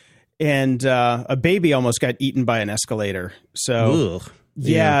Kong, and a baby almost got eaten by an escalator. So, ugh.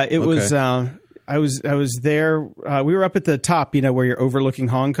 Yeah, it was. I was there. We were up at the top, where you're overlooking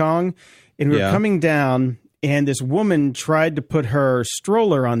Hong Kong, and we were coming down. And this woman tried to put her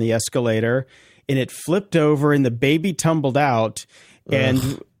stroller on the escalator, and it flipped over, and the baby tumbled out.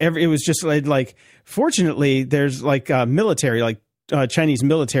 And it was just like, fortunately, there's military, Chinese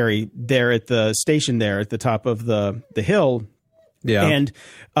military there at the station there at the top of the hill. Yeah. And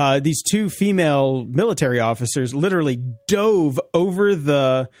these two female military officers literally dove over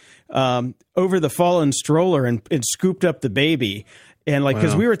the fallen stroller and scooped up the baby. And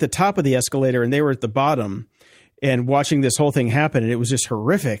because we were at the top of the escalator and they were at the bottom and watching this whole thing happen, and it was just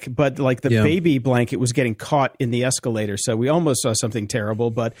horrific. But the baby blanket was getting caught in the escalator. So we almost saw something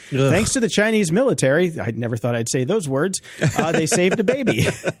terrible. But thanks to the Chinese military, I never thought I'd say those words, they saved a baby.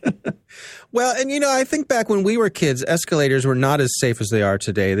 Well, and I think back when we were kids, escalators were not as safe as they are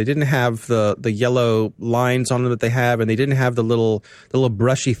today. They didn't have the yellow lines on them that they have, and they didn't have the little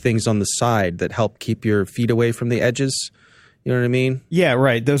brushy things on the side that help keep your feet away from the edges. You know what I mean? Yeah,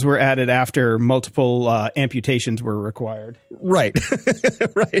 right. Those were added after multiple amputations were required. Right.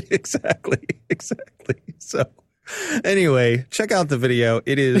 Right. Exactly. So anyway, check out the video.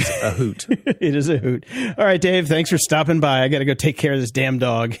 It is a hoot. It is a hoot. All right, Dave, thanks for stopping by. I got to go take care of this damn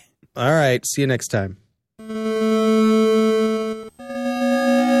dog. All right. See you next time.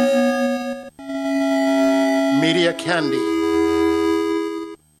 Media Candy.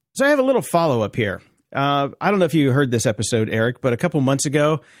 So I have a little follow-up here. I don't know if you heard this episode, Eric, but a couple months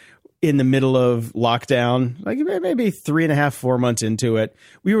ago, in the middle of lockdown, maybe 3.5, 4 months into it,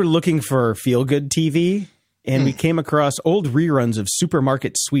 we were looking for feel-good TV, and we came across old reruns of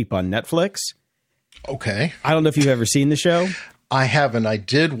Supermarket Sweep on Netflix. Okay. I don't know if you've ever seen the show. I haven't. I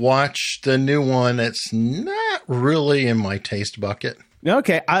did watch the new one. It's not really in my taste bucket.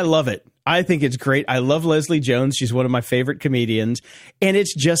 Okay, I love it. I think it's great. I love Leslie Jones. She's one of my favorite comedians, and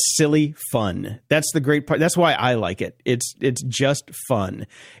it's just silly fun. That's the great part. That's why I like it. It's just fun.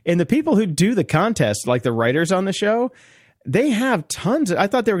 And the people who do the contest, like the writers on the show, they have tons. I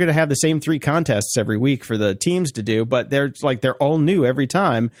thought they were going to have the same 3 contests every week for the teams to do, but they're all new every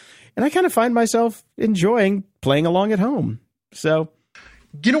time. And I kind of find myself enjoying playing along at home. So,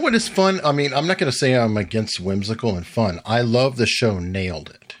 you know what is fun? I mean, I'm not going to say I'm against whimsical and fun. I love the show Nailed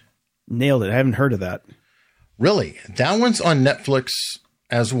It. Nailed It. I haven't heard of that. Really? That one's on Netflix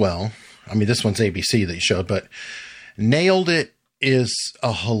as well. I mean, this one's ABC that you showed, but Nailed It is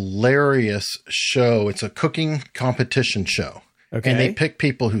a hilarious show. It's a cooking competition show. Okay. And they pick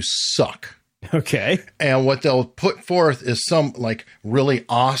people who suck. Okay. And what they'll put forth is some really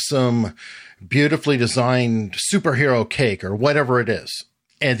awesome, beautifully designed superhero cake or whatever it is.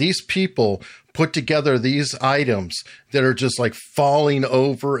 And these people put together these items that are just falling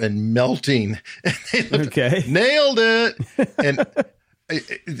over and melting. Okay. Nailed it. And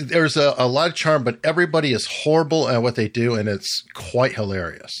there's a lot of charm, but everybody is horrible at what they do. And it's quite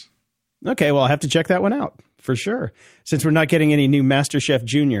hilarious. Okay. Well, I'll have to check that one out for sure. Since we're not getting any new MasterChef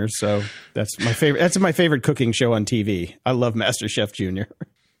Junior. So that's my favorite. That's my favorite cooking show on TV. I love MasterChef Junior.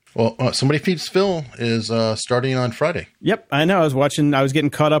 Well, Somebody Feeds Phil is starting on Friday. Yep, I know. I was getting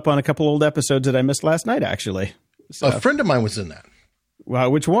caught up on a couple old episodes that I missed last night, actually. So. A friend of mine was in that. Wow,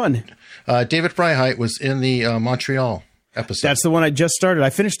 which one? David Freiheit was in the Montreal episode. That's the one I just started. I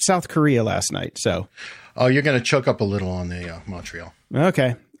finished South Korea last night, so. Oh, you're going to choke up a little on the Montreal.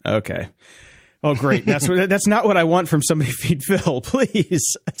 Okay. Oh, great. That's not what I want from Somebody Feed Phil,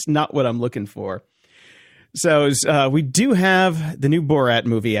 please. That's not what I'm looking for. So we do have the new Borat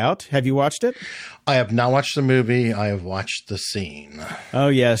movie out. Have you watched it? I have not watched the movie. I have watched the scene. Oh,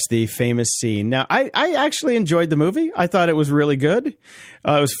 yes, the famous scene. Now, I actually enjoyed the movie. I thought it was really good. It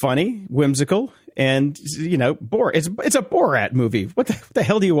was funny, whimsical, and, it's a Borat movie. What the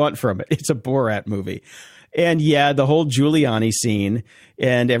hell do you want from it? It's a Borat movie. And, yeah, the whole Giuliani scene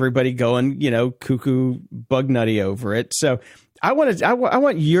and everybody going, cuckoo bug nutty over it. So I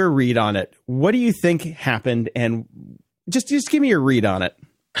want your read on it. What do you think happened? And just give me your read on it.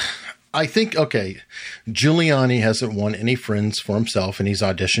 I think, Giuliani hasn't won any friends for himself, and he's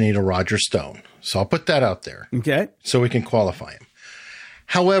auditioning to Roger Stone. So I'll put that out there. Okay. So we can qualify him.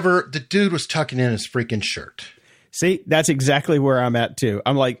 However, the dude was tucking in his freaking shirt. See, that's exactly where I'm at, too.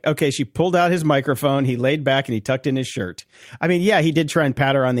 I'm like, okay, she pulled out his microphone. He laid back and he tucked in his shirt. I mean, yeah, he did try and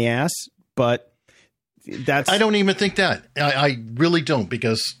pat her on the ass, but I don't even think that. I really don't,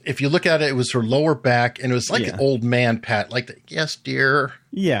 because if you look at it, it was her lower back and it was like an old man pat, like, yes, dear.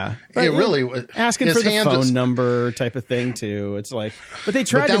 Yeah. It really was. Asking for the phone number type of thing, too. It's like, but they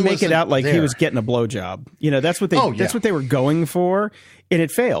tried to make it out like he was getting a blowjob. You know, that's what they were going for. And it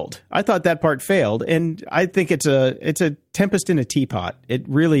failed. I thought that part failed. And I think it's a tempest in a teapot. It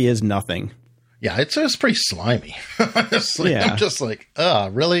really is nothing. Yeah, it's pretty slimy. Honestly, I'm just like,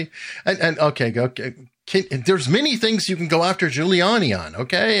 really? And okay, go. There's many things you can go after Giuliani on.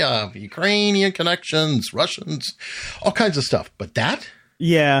 Okay, Ukrainian connections, Russians, all kinds of stuff. But that?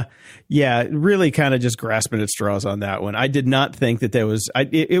 Yeah, really kind of just grasping at straws on that one. I did not think that there was.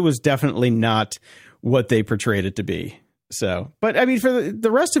 It was definitely not what they portrayed it to be. So, but I mean, for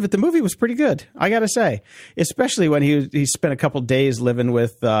the rest of it, the movie was pretty good. I got to say, especially when he spent a couple days living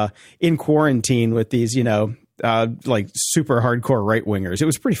with in quarantine with these, like super hardcore right wingers. It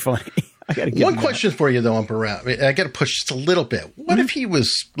was pretty funny. I got to give one question for you though, Emperor. I got to push just a little bit. What if he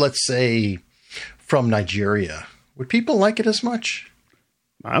was, let's say, from Nigeria? Would people like it as much?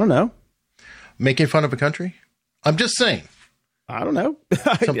 I don't know. Making fun of a country? I'm just saying. I don't know.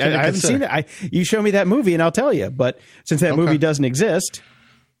 I haven't seen it. You show me that movie and I'll tell you. But since that movie doesn't exist,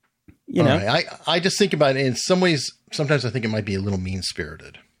 you know. Right. I just think about it in some ways. Sometimes I think it might be a little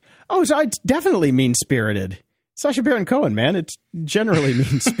mean-spirited. Oh, so it's definitely mean-spirited. Sacha Baron Cohen, man. It's generally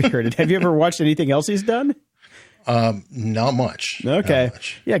mean-spirited. Have you ever watched anything else he's done? Not much. Okay. Not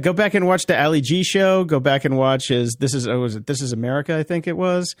much. Yeah, go back and watch the Ali G show. Go back and watch his This Is America, I think it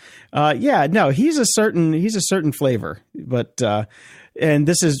was. He's a certain flavor, but and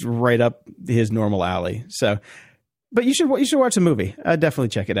this is right up his normal alley. So, but you should watch the movie. Definitely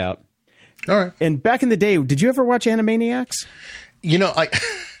check it out. All right. And back in the day, did you ever watch Animaniacs?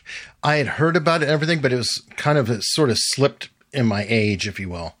 I had heard about it and everything, but it was kind of sort of slipped in my age, if you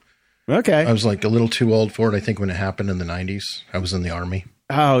will. Okay. I was like a little too old for it, I think, when it happened in the 90s. I was in the Army.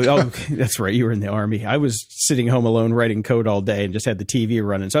 Oh, that's right. You were in the Army. I was sitting home alone writing code all day and just had the TV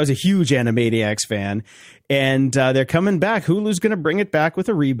running. So I was a huge Animaniacs fan. And they're coming back. Hulu's going to bring it back with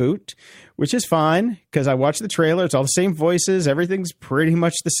a reboot, which is fine because I watched the trailer. It's all the same voices. Everything's pretty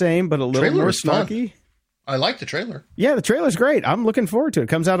much the same, but a little more snarky. Fun. I like the trailer. Yeah, the trailer's great. I'm looking forward to it. It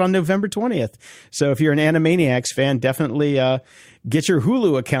comes out on November 20th. So if you're an Animaniacs fan, definitely get your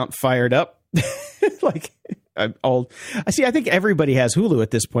Hulu account fired up. I think everybody has Hulu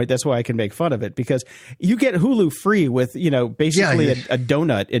at this point. That's why I can make fun of it, because you get Hulu free with, basically a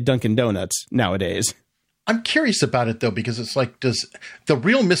donut at Dunkin' Donuts nowadays. I'm curious about it, though, because it's like, does the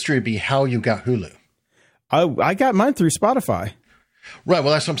real mystery be how you got Hulu? I got mine through Spotify. Right.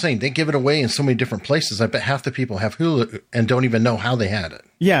 Well, that's what I'm saying. They give it away in so many different places. I bet half the people have Hulu and don't even know how they had it.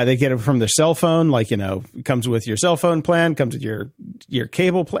 Yeah, they get it from their cell phone. Like, it comes with your cell phone plan, comes with your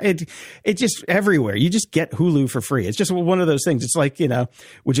cable plan. It's just everywhere. You just get Hulu for free. It's just one of those things. It's like,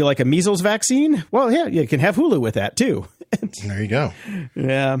 would you like a measles vaccine? Well, yeah, you can have Hulu with that too. There you go.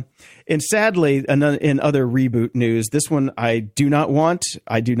 Yeah. And sadly, in other reboot news, this one I do not want.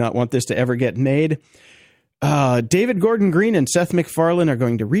 I do not want this to ever get made. David Gordon Green and Seth MacFarlane are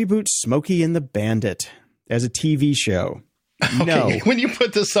going to reboot Smokey and the Bandit as a TV show. Okay, no. When you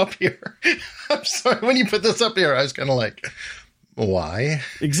put this up here, I'm sorry. When you put this up here, I was kind of like, why?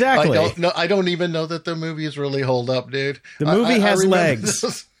 Exactly. I don't even know that the movies really hold up, dude. The movie has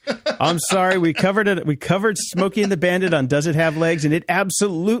legs. I'm sorry. We covered it. We covered Smokey and the Bandit on Does It Have Legs? And it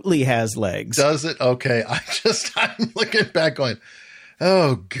absolutely has legs. Does it? Okay. I'm looking back going,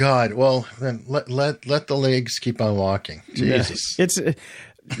 oh God! Well, then let the legs keep on walking. Jesus, it's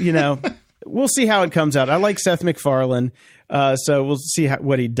we'll see how it comes out. I like Seth MacFarlane, so we'll see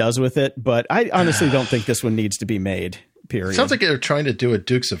what he does with it. But I honestly don't think this one needs to be made. Period. Sounds like they're trying to do a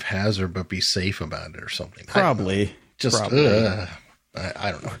Dukes of Hazzard, but be safe about it or something. Probably.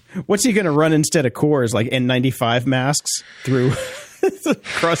 I don't know. What's he going to run instead of Coors, like N95 masks through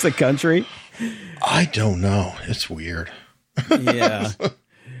across the country? I don't know. It's weird. Yeah.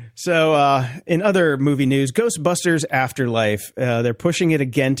 So in other movie news, Ghostbusters Afterlife, they're pushing it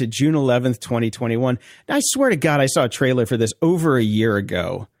again to June 11th, 2021. Now, I swear to God, I saw a trailer for this over a year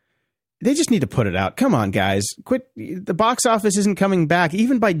ago. They just need to put it out. Come on, guys. Quit. The box office isn't coming back.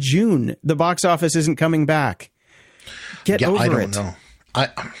 Even by June, the box office isn't coming back. Get over it. I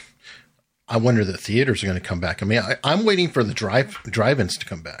don't know. I wonder the theaters are going to come back. I mean, I'm waiting for the drive-ins to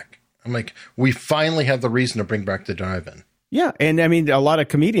come back. I'm like, we finally have the reason to bring back the drive-in. Yeah, and I mean, a lot of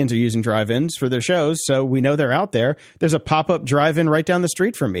comedians are using drive-ins for their shows, so we know they're out there. There's a pop-up drive-in right down the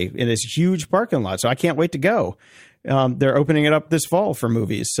street from me in this huge parking lot, so I can't wait to go. They're opening it up this fall for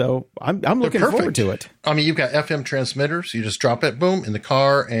movies, so I'm looking forward to it. I mean, you've got FM transmitters. You just drop it, boom, in the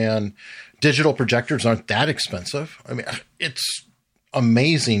car, and digital projectors aren't that expensive. I mean, it's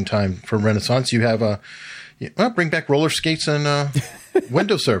amazing time for Renaissance. You have bring back roller skates and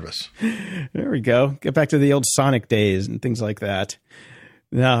window service. There we go. Get back to the old Sonic days and things like that.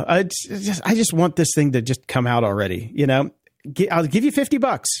 No, I just want this thing to just come out already. You know, I'll give you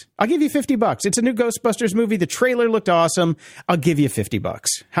 $50. I'll give you $50. It's a new Ghostbusters movie. The trailer looked awesome. I'll give you $50.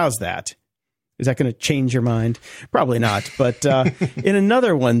 How's that? Is that going to change your mind? Probably not. But in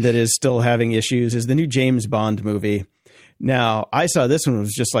another one that is still having issues is the new James Bond movie. Now, I saw this one,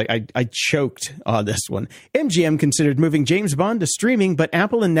 was just like, I choked on this one. MGM considered moving James Bond to streaming, but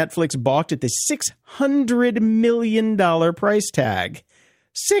Apple and Netflix balked at the $600 million price tag.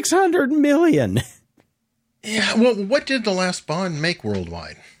 $600 million. Yeah, well, what did the last Bond make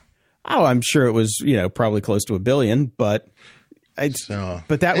worldwide? Oh, I'm sure it was, probably close to $1 billion, but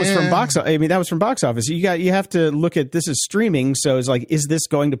that was from box. I mean, that was from box office. You have to look at this as streaming. So it's like, is this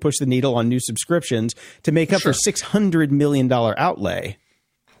going to push the needle on new subscriptions to make up for $600 million outlay?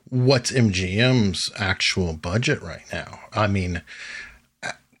 What's MGM's actual budget right now? I mean,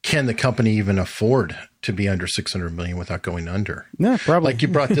 can the company even afford to be under $600 million without going under? No, probably. Like you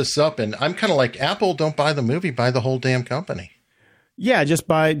brought this up, and I'm kind of like, Apple, don't buy the movie, buy the whole damn company. Yeah, just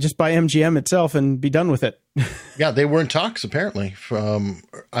buy MGM itself and be done with it. Yeah, they were in talks, apparently.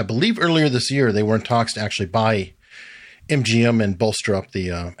 I believe earlier this year, they were in talks to actually buy MGM and bolster up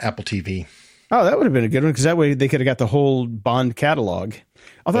the Apple TV. Oh, that would have been a good one, because that way they could have got the whole Bond catalog.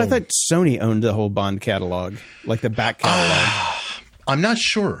 Although I thought Sony owned the whole Bond catalog, like the back catalog. I'm not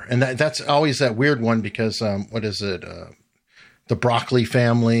sure. And that's always that weird one, because what is it? The Broccoli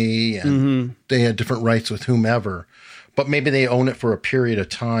family, and they had different rights with whomever. But maybe they own it for a period of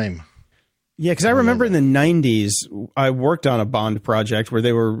time. Yeah, because I remember in the 90s, I worked on a Bond project where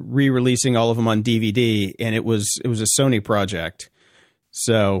they were re-releasing all of them on DVD, and it was a Sony project.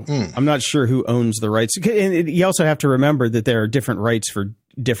 So I'm not sure who owns the rights. And you also have to remember that there are different rights for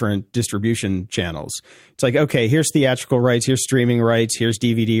different distribution channels. It's like, okay, here's theatrical rights, here's streaming rights, here's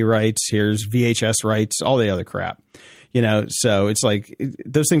DVD rights, here's VHS rights, all the other crap. So it's like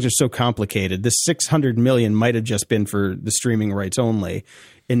those things are so complicated. This $600 million might have just been for the streaming rights only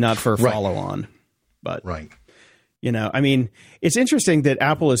and not for a follow-on. But, I mean, it's interesting that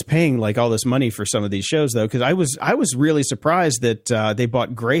Apple is paying like all this money for some of these shows, though, because I was really surprised that they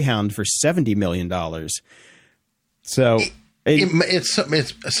bought Greyhound for $70 million. So it's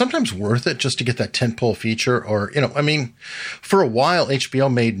sometimes worth it just to get that tentpole feature, or I mean, for a while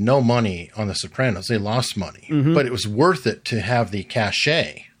HBO made no money on The Sopranos; they lost money, but it was worth it to have the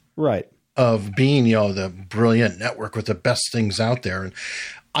cachet, of being the brilliant network with the best things out there. And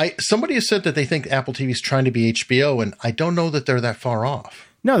somebody has said that they think Apple TV is trying to be HBO, and I don't know that they're that far off.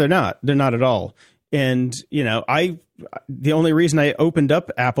 No, they're not. They're not at all. And the only reason I opened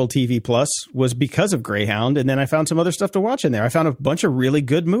up Apple TV Plus was because of Greyhound, and then I found some other stuff to watch in there. I found a bunch of really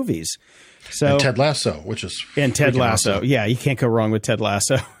good movies. So and Ted Lasso, and Ted Lasso. Awesome. Yeah, you can't go wrong with Ted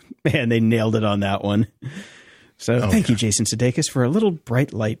Lasso. Man, they nailed it on that one. So thank you, Jason Sudeikis, for a little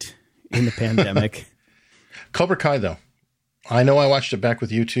bright light in the pandemic. Cobra Kai, though. I know I watched it back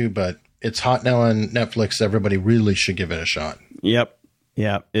with you too, but it's hot now on Netflix. Everybody really should give it a shot. Yep.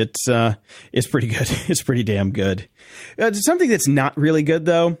 Yeah, it's pretty good. It's pretty damn good. Something that's not really good,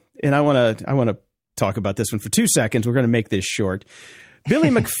 though, and I want to talk about this one for 2 seconds. We're going to make this short. Billy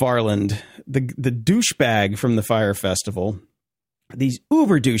McFarland, the douchebag from the Fyre Festival, the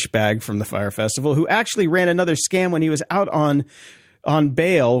uber douchebag from the Fyre Festival, who actually ran another scam when he was out on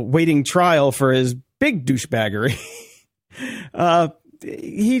bail, waiting trial for his big douchebaggery.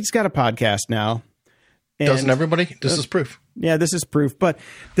 He's got a podcast now. Doesn't everybody? This is proof. Yeah, this is proof. But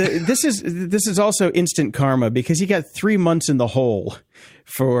this is also instant karma, because he got 3 months in the hole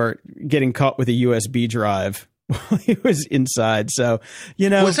for getting caught with a USB drive while he was inside. So,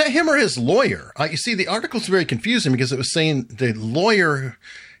 was that him or his lawyer? You see, the article's very confusing, because it was saying the lawyer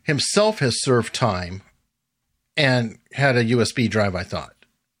himself has served time and had a USB drive, I thought.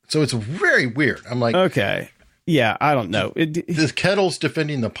 So it's very weird. I'm like, okay. Yeah, I don't know. The kettle's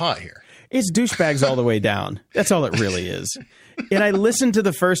defending the pot here. It's douchebags all the way down. That's all it really is. And I listened to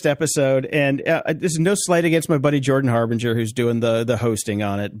the first episode, and there's no slight against my buddy Jordan Harbinger, who's doing the hosting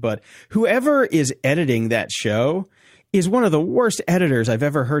on it. But whoever is editing that show is one of the worst editors I've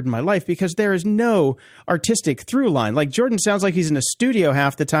ever heard in my life because there is no artistic through line. Like Jordan sounds like he's in a studio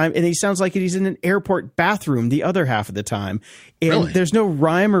half the time, and he sounds like he's in an airport bathroom the other half of the time. And Really? there's no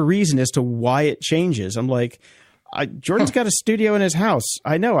rhyme or reason as to why it changes. I'm like, Jordan's got a studio in his house.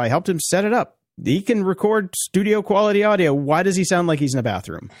 I know. I helped him set it up. He can record studio quality audio. Why does he sound like he's in a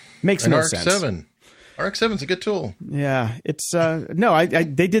bathroom? Makes no sense. RX-7's a good tool. Yeah, it's no,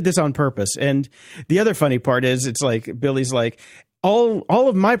 they did this on purpose. And the other funny part is, it's like Billy's like, all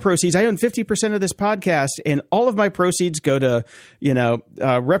of my proceeds, I own 50% of this podcast, and all of my proceeds go to,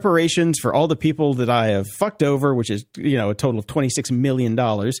 reparations for all the people that I have fucked over, which is, a total of $26 million.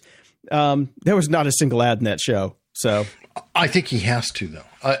 There was not a single ad in that show. So I think he has to, though.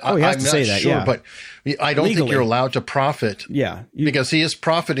 he has to say that, sure, yeah. But I don't think Legally. you're allowed to profit. Yeah. Because he is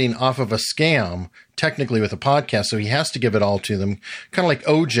profiting off of a scam, technically, with a podcast. So he has to give it all to them. Kind of like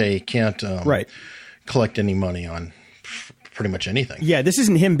OJ can't Right. collect any money on pretty much anything. Yeah, this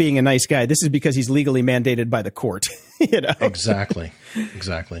isn't him being a nice guy. This is because he's legally mandated by the court. Exactly.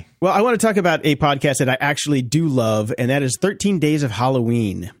 Well, I want to talk about a podcast that I actually do love, and that is 13 Days of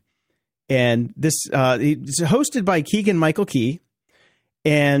Halloween. And this it's hosted by Keegan-Michael Key,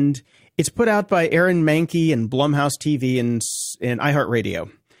 and it's put out by Aaron Mahnke and Blumhouse TV and iHeartRadio.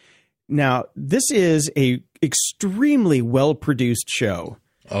 Now, this is a extremely well-produced show.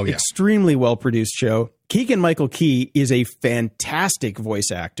 Oh, yeah. Extremely well-produced show. Keegan-Michael Key is a fantastic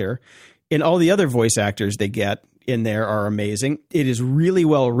voice actor, and all the other voice actors they get in there are amazing. It is really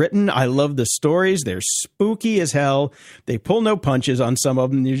well written. I love the stories. They're spooky as hell. They pull no punches on some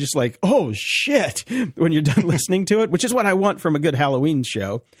of them. You're just like, oh, shit, when you're done listening to it, which is what I want from a good Halloween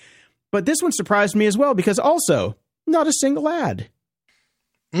show. But this one surprised me as well because also not a single ad.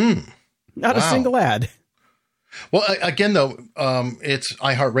 Not a single ad. Well, again, though, it's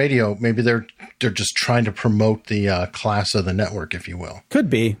iHeartRadio. Maybe they're just trying to promote the class of the network, if you will. Could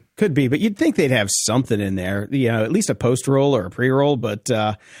be, but you'd think they'd have something in there, at least a post roll or a pre roll. But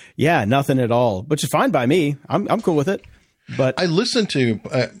nothing at all, which is fine by me. I'm cool with it. But I listened to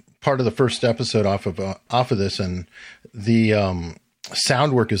part of the first episode off of this, and the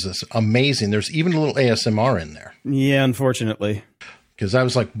sound work is this amazing. There's even a little ASMR in there. Yeah, unfortunately, because I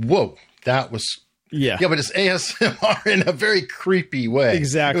was like, whoa, that was. Yeah, but it's ASMR in a very creepy way.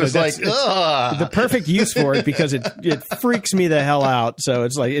 Exactly. It was That's like, ugh. The perfect use for it because it freaks me the hell out. So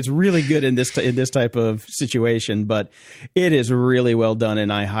it's like, it's really good in this type of situation, but it is really well done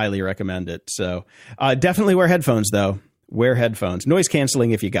and I highly recommend it. So definitely wear headphones though. Wear headphones. Noise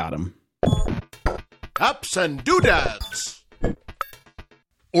canceling if you got them. Ups and doodads.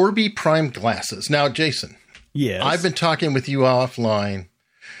 Orbi Prime glasses. Now, Jason. Yes. I've been talking with you offline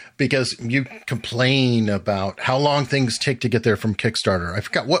because you complain about how long things take to get there from Kickstarter. I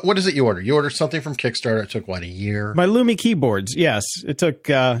forgot. What is it you ordered? You ordered something from Kickstarter. It took, a year? My Lumi keyboards. Yes. It took,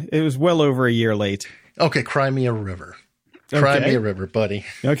 it was well over a year late. Okay. Cry me a river. Cry me a river, buddy.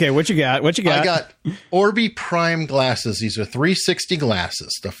 Okay. What you got? I got Orbi Prime glasses. These are 360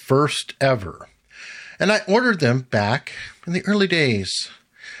 glasses, the first ever. And I ordered them back in the early days.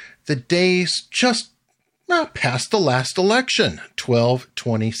 The days just past the last election,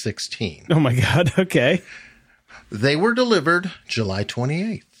 12/2016. Oh my God. Okay. They were delivered July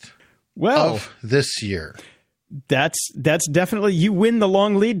 28th of this year. That's definitely, you win the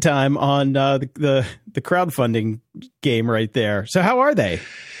long lead time on the crowdfunding game right there. So how are they?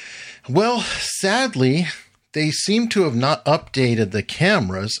 Well, sadly, they seem to have not updated the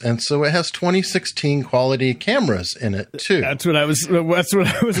cameras, and so it has 2016 quality cameras in it too. That's what I was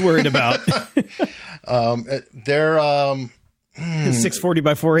worried about. They're 640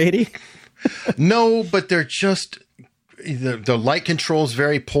 by 480. No, but they're just the light control is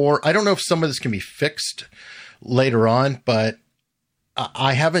very poor. I don't know if some of this can be fixed later on, but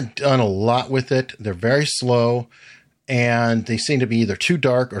I haven't done a lot with it. They're very slow, and they seem to be either too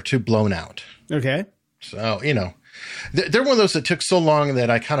dark or too blown out. Okay. So, they're one of those that took so long that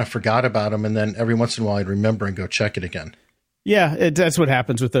I kind of forgot about them, and then every once in a while I'd remember and go check it again. Yeah, that's what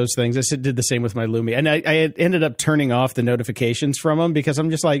happens with those things. I did the same with my Lumi. And I ended up turning off the notifications from them because I'm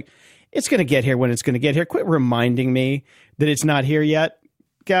just like, it's going to get here when it's going to get here. Quit reminding me that it's not here yet,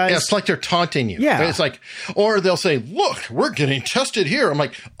 guys. Yeah, it's like they're taunting you. Yeah. It's like, or they'll say, look, we're getting tested here. I'm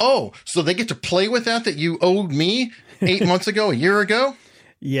like, oh, so they get to play with that you owed me 8 months ago, a year ago?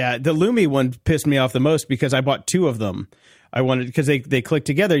 Yeah, the Lumi one pissed me off the most because I bought two of them. I wanted, because they click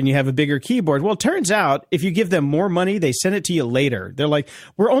together and you have a bigger keyboard. Well, it turns out if you give them more money, they send it to you later. They're like,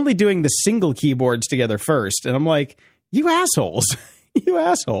 we're only doing the single keyboards together first. And I'm like, you assholes. You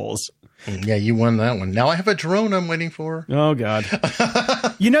assholes. Yeah, you won that one. Now I have a drone I'm waiting for. Oh, God.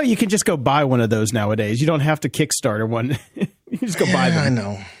 You can just go buy one of those nowadays. You don't have to Kickstarter one. You can just go buy them.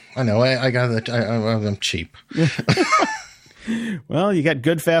 I know. I got it. I'm cheap. Well, you got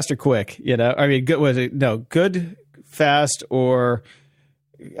good, fast, or quick. I mean, good was it? No, good, fast, or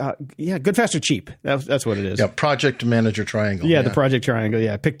good, fast, or cheap. That's what it is. Yeah, Project Manager Triangle. Yeah, the Project Triangle.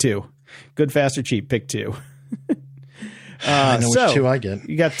 Yeah, pick two. Good, fast, or cheap. Pick two. I know which two I get.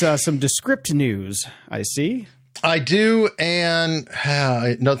 You got some Descript news, I see. I do, and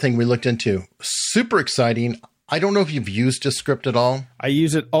another thing we looked into. Super exciting. I don't know if you've used Descript at all. I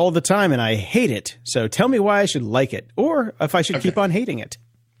use it all the time, and I hate it. So tell me why I should like it, or if I should keep on hating it.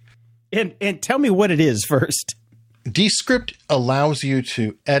 And tell me what it is first. Descript allows you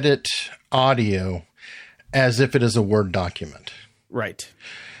to edit audio as if it is a Word document. Right.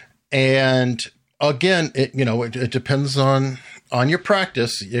 And again, it depends on your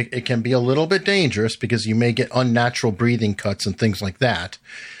practice. It can be a little bit dangerous because you may get unnatural breathing cuts and things like that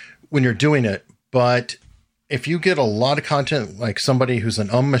when you're doing it. But if you get a lot of content, like somebody who's an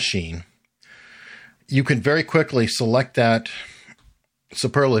machine, you can very quickly select that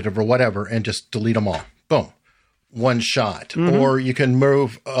superlative or whatever and just delete them all. Boom. One shot. Mm-hmm. Or you can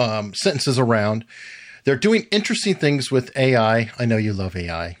move sentences around. They're doing interesting things with AI. I know you love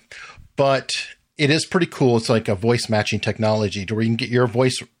AI, but it is pretty cool. It's like a voice matching technology to where you can get your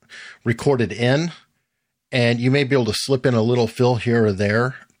voice recorded in, and you may be able to slip in a little fill here or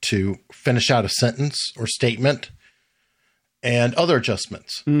there to finish out a sentence or statement and other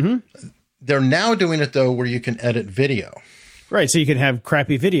adjustments. Mm-hmm. They're now doing it, though, where you can edit video. Right, so you can have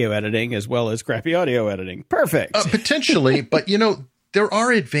crappy video editing as well as crappy audio editing. Perfect. Potentially, but, there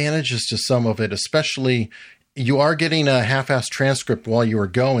are advantages to some of it, especially you are getting a half-assed transcript while you are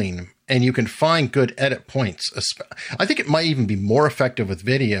going, and you can find good edit points. I think it might even be more effective with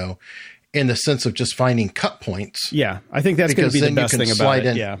video in the sense of just finding cut points. Yeah, I think that's going to be the best thing about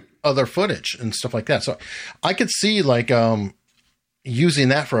it. Yeah, other footage and stuff like that. So I could see using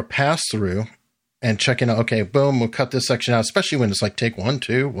that for a pass-through and checking out, okay, boom, we'll cut this section out, especially when it's like take 1,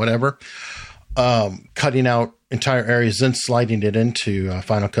 2, whatever. Cutting out entire areas, then sliding it into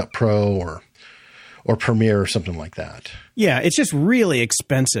Final Cut Pro or Premiere or something like that. Yeah, it's just really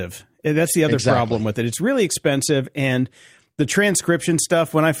expensive. That's the other problem with it. It's really expensive, and the transcription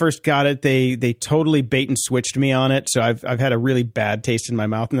stuff, when I first got it, they totally bait and switched me on it. So I've had a really bad taste in my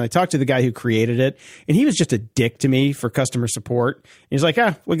mouth. And I talked to the guy who created it, and he was just a dick to me for customer support. He's like,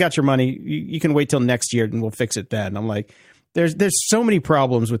 we got your money. You can wait till next year and we'll fix it then. I'm like, there's so many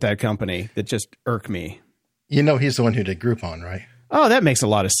problems with that company that just irk me. He's the one who did Groupon, right? Oh, that makes a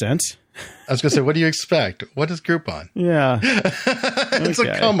lot of sense. I was going to say, what do you expect? What is Groupon? Yeah. It's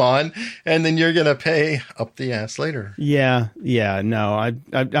like, come on. And then you're going to pay up the ass later. Yeah. No,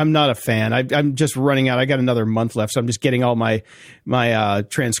 I'm not a fan. I'm just running out. I got another month left, so I'm just getting all my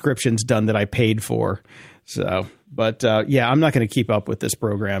transcriptions done that I paid for. So, but I'm not going to keep up with this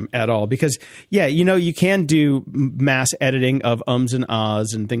program at all because, you can do mass editing of ums and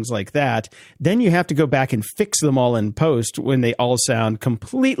ahs and things like that. Then you have to go back and fix them all in post when they all sound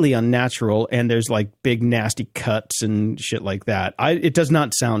completely unnatural and there's like big nasty cuts and shit like that. It does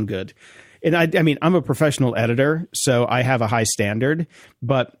not sound good. And I mean, I'm a professional editor, so I have a high standard,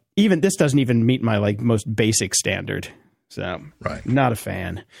 but even this doesn't even meet my like most basic standard. So, right. Not a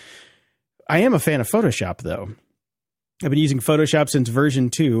fan. I am a fan of Photoshop, though. I've been using Photoshop since version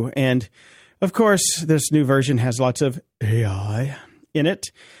 2, and of course, this new version has lots of AI in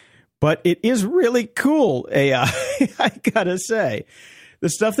it, but it is really cool AI, I gotta say. The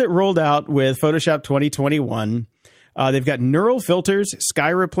stuff that rolled out with Photoshop 2021, they've got neural filters, sky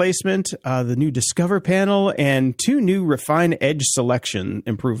replacement, the new Discover panel, and 2 new Refine Edge selection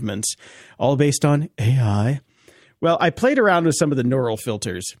improvements, all based on AI. Well, I played around with some of the neural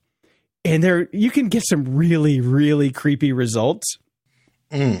filters, and you can get some really, really creepy results.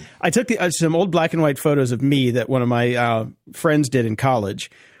 I took some old black and white photos of me that one of my friends did in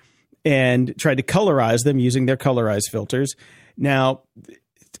college and tried to colorize them using their colorize filters. Now,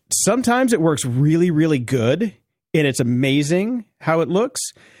 sometimes it works really, really good, and it's amazing how it looks.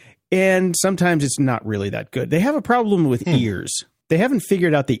 And sometimes it's not really that good. They have a problem with ears. They haven't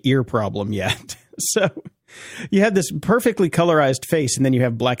figured out the ear problem yet. So you have this perfectly colorized face, and then you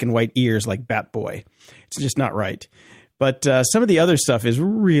have black and white ears like Bat Boy. It's just not right. But some of the other stuff is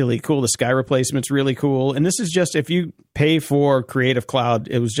really cool. The sky replacement's really cool. And this is just, if you pay for Creative Cloud,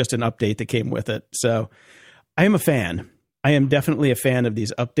 it was just an update that came with it. So I am a fan. I am definitely a fan of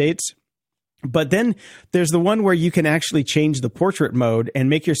these updates. But then there's the one where you can actually change the portrait mode and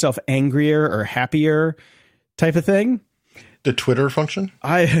make yourself angrier or happier type of thing. The Twitter function?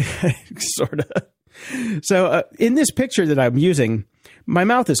 I sort of. So in this picture that I'm using, my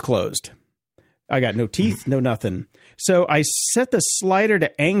mouth is closed. I got no teeth, no nothing. So I set the slider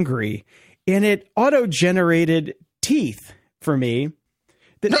to angry, and it auto-generated teeth for me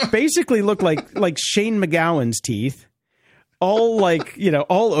that basically look like Shane McGowan's teeth, all like,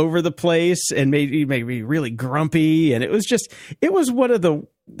 all over the place, and made me really grumpy. And it was one of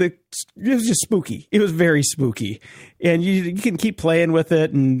it was just spooky. It was very spooky, and you can keep playing with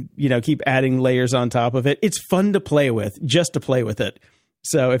it and, keep adding layers on top of it. It's fun to play with, just to play with it.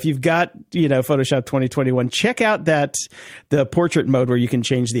 So if you've got, Photoshop 2021, check out the portrait mode where you can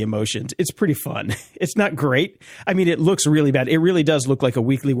change the emotions. It's pretty fun. It's not great. I mean, it looks really bad. It really does look like a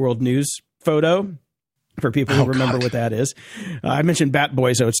Weekly World News photo for people who remember what that is. I mentioned Bat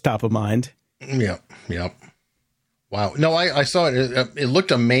Boy, so it's top of mind. Yeah. Wow. No, I saw it. It looked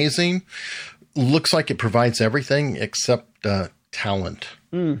amazing. Looks like it provides everything except talent.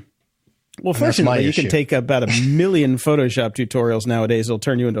 Well, fortunately, you can take about 1 million Photoshop tutorials nowadays. It'll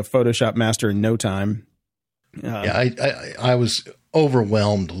turn you into a Photoshop master in no time. I was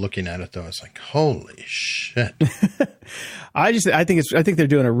overwhelmed looking at it, though. I was like, holy shit. I think they're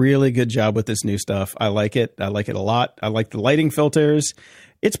doing a really good job with this new stuff. I like it. I like it a lot. I like the lighting filters.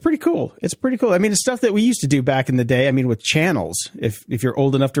 It's pretty cool. I mean, it's stuff that we used to do back in the day. I mean, with channels, if you're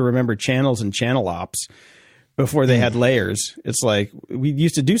old enough to remember channels and channel ops before they had layers, it's like we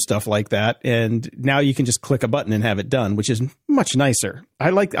used to do stuff like that. And now you can just click a button and have it done, which is much nicer. I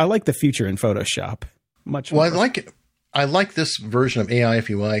like the future in Photoshop much more. Well, I like it. I like this version of AI, if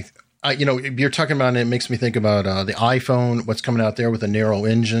you like. You're talking about it. It makes me think about the iPhone, what's coming out there with a Neural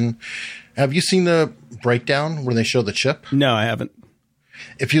Engine. Have you seen the breakdown where they show the chip? No, I haven't.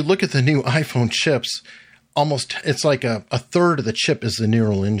 If you look at the new iPhone chips, it's like a third of the chip is the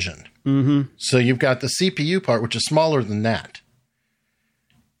Neural Engine. Mm-hmm. So you've got the CPU part, which is smaller than that.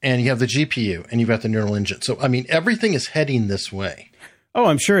 And you have the GPU, and you've got the Neural Engine. So, I mean, everything is heading this way. Oh,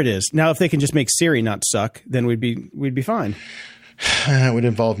 I'm sure it is. Now, if they can just make Siri not suck, then we'd be fine. That would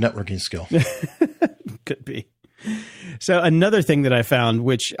involve networking skill. Could be. So another thing that I found,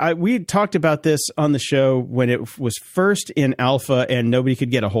 which we talked about this on the show when it was first in alpha and nobody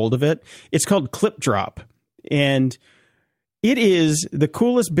could get a hold of it. It's called Clip Drop. And it is the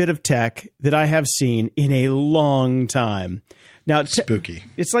coolest bit of tech that I have seen in a long time. Now, spooky.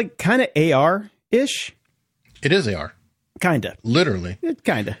 It's like kind of AR-ish. It is AR. Kind of. Literally.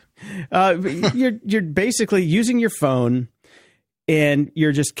 Kind of. You're basically using your phone, and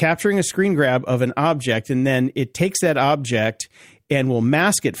you're just capturing a screen grab of an object, and then it takes that object and will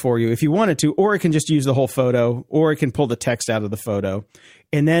mask it for you if you wanted to, or it can just use the whole photo, or it can pull the text out of the photo.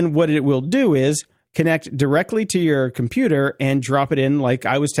 And then what it will do is connect directly to your computer and drop it in, like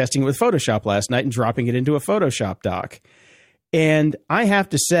I was testing it with Photoshop last night and dropping it into a Photoshop doc. And I have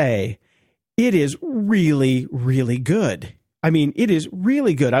to say, it is really, really good. I mean, it is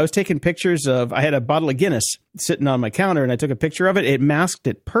really good. I was taking pictures I had a bottle of Guinness sitting on my counter, and I took a picture of it. It masked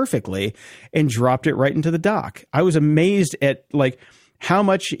it perfectly and dropped it right into the dock. I was amazed at how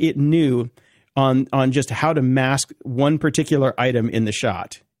much it knew on just how to mask one particular item in the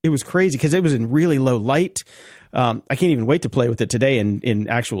shot. It was crazy because it was in really low light. I can't even wait to play with it today in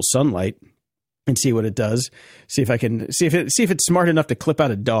actual sunlight and see what it does. See if it's smart enough to clip out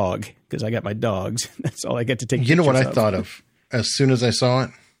a dog, because I got my dogs. That's all I get to take. You know what I thought of as soon as I saw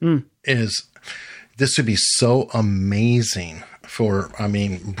it is this would be so amazing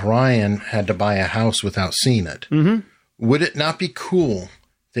Brian had to buy a house without seeing it. Mm-hmm. Would it not be cool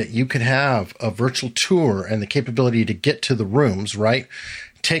that you could have a virtual tour and the capability to get to the rooms, right?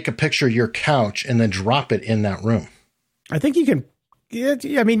 Take a picture of your couch and then drop it in that room. I think you can.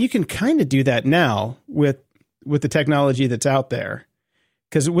 I mean, you can kind of do that now with the technology that's out there.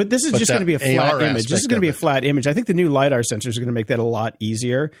 Because this is just going to be a flat image. This is going to be a flat image. I think the new LiDAR sensors are going to make that a lot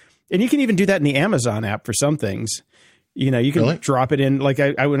easier. And you can even do that in the Amazon app for some things. You can drop it in. Like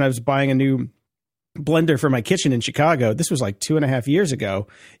when I was buying a new blender for my kitchen in Chicago, this was like 2.5 years ago.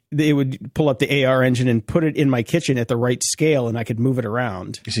 It would pull up the AR engine and put it in my kitchen at the right scale, and I could move it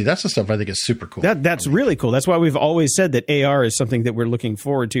around. You see, that's the stuff I think is super cool. That's really cool. That's why we've always said that AR is something that we're looking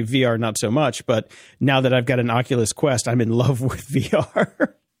forward to. VR, not so much. But now that I've got an Oculus Quest, I'm in love with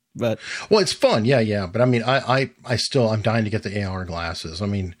VR. But it's fun. Yeah. But I mean, I'm dying to get the AR glasses. I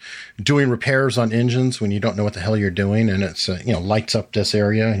mean, doing repairs on engines when you don't know what the hell you're doing, and it's, lights up this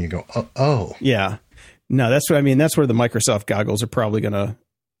area and you go, oh. Yeah. No, that's what I mean. That's where the Microsoft goggles are probably going to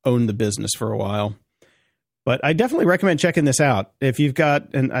own the business for a while. But I definitely recommend checking this out if you've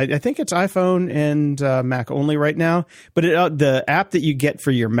got, and I think it's iPhone and Mac only right now. But the app that you get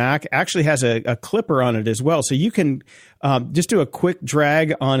for your Mac actually has a clipper on it as well, so you can just do a quick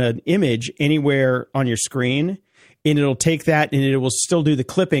drag on an image anywhere on your screen, and it'll take that and it will still do the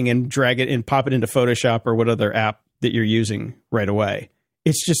clipping and drag it and pop it into Photoshop or what other app that you're using right away.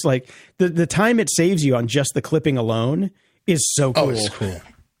 It's just like the time it saves you on just the clipping alone is so cool. Oh, it's cool.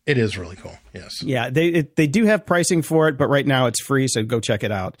 It is really cool. Yes. Yeah, they do have pricing for it, but right now it's free, so go check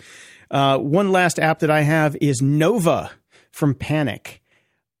it out. One last app that I have is Nova from Panic.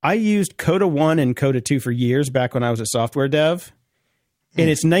 I used Coda 1 and Coda 2 for years back when I was a software dev. And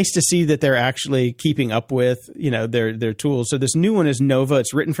it's nice to see that they're actually keeping up with, their tools. So this new one is Nova.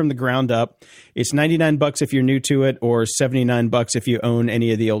 It's written from the ground up. It's $99 if you're new to it, or $79 if you own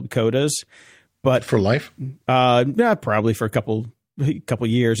any of the old Codas. But for life? Yeah, probably for a couple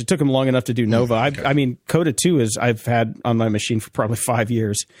years. It took them long enough to do Nova. Okay. I mean, Coda 2 I've had on my machine for probably 5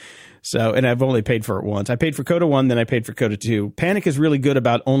 years. So, and I've only paid for it once. I paid for Coda 1, then I paid for Coda 2. Panic is really good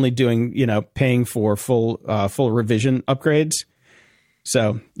about only doing, paying for full revision upgrades.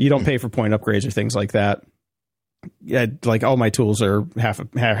 So you don't pay for point upgrades or things like that. Yeah, like all my tools are half of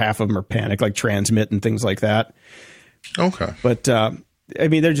them are Panic, like Transmit and things like that. Okay. But I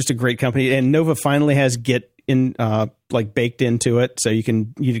mean, they're just a great company, and Nova finally has Git in baked into it, so you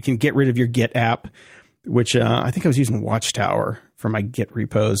can get rid of your Git app, which I think I was using Watchtower for my Git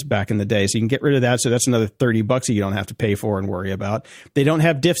repos back in the day. So you can get rid of that. So that's another $30 that you don't have to pay for and worry about. They don't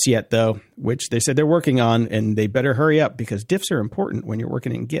have diffs yet, though, which they said they're working on, and they better hurry up because diffs are important when you're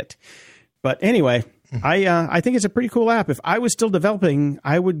working in Git. But anyway, I think it's a pretty cool app. If I was still developing,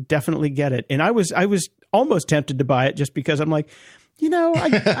 I would definitely get it. And I was almost tempted to buy it just because I'm like,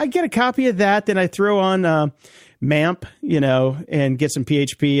 I get a copy of that, then I throw on MAMP, and get some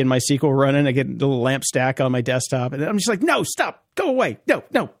PHP and MySQL running. I get a little LAMP stack on my desktop, and I'm just like, no, stop, go away, no,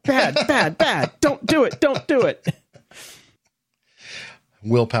 bad, don't do it.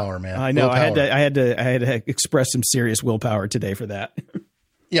 Willpower, man. I know. Willpower. I had to express some serious willpower today for that.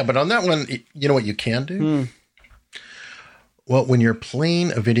 Yeah, but on that one, you know what you can do? Well, when you're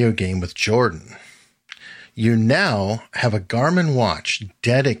playing a video game with Jordan, you now have a Garmin watch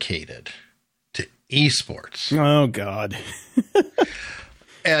dedicated to esports. Oh, God.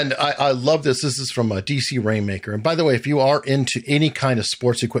 And I love this. This is from DC Rainmaker. And by the way, if you are into any kind of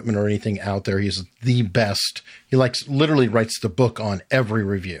sports equipment or anything out there, he's the best. He literally writes the book on every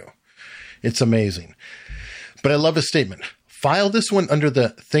review. It's amazing. But I love his statement. File this one under the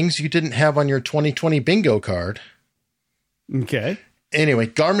things you didn't have on your 2020 bingo card. Okay. Anyway,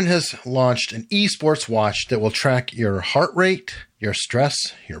 Garmin has launched an esports watch that will track your heart rate, your stress,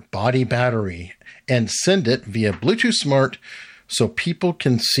 your body battery, and send it via Bluetooth Smart so people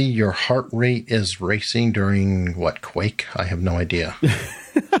can see your heart rate is racing during Quake? I have no idea.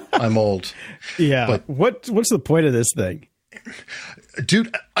 I'm old. Yeah. But what's the point of this thing?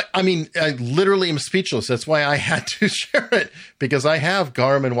 Dude, I mean, I literally am speechless. That's why I had to share it, because I have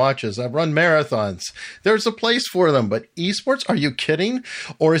Garmin watches. I've run marathons. There's a place for them. But esports, are you kidding?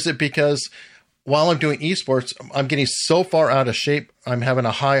 Or is it because while I'm doing esports, I'm getting so far out of shape, I'm having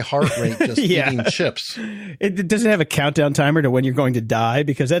a high heart rate just eating chips? It doesn't have a countdown timer to when you're going to die,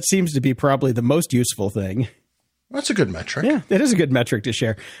 because that seems to be probably the most useful thing. That's a good metric. Yeah, that is a good metric to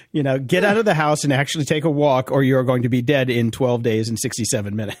share. Get out of the house and actually take a walk, or you're going to be dead in 12 days and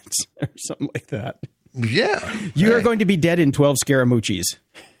 67 minutes or something like that. Yeah. You are going to be dead in 12 Scaramucci's.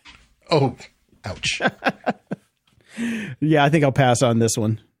 Oh, ouch. Yeah, I think I'll pass on this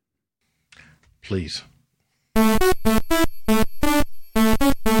one. Please. At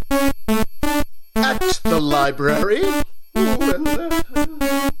the library.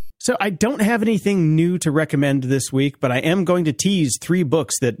 So I don't have anything new to recommend this week, but I am going to tease 3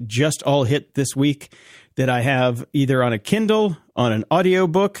 books that just all hit this week that I have either on a Kindle, on an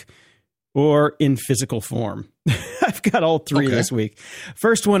audiobook, or in physical form. I've got all 3 this week.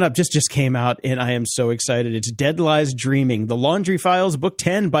 First one up just came out, and I am so excited. It's Dead Lies Dreaming, The Laundry Files, Book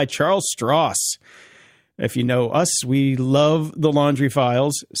 10 by Charles Stross. If you know us, we love The Laundry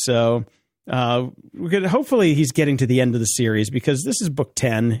Files, so we're gonna, hopefully he's getting to the end of the series, because this is book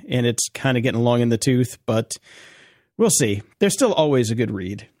 10 and it's kind of getting long in the tooth, but we'll see. There's still always a good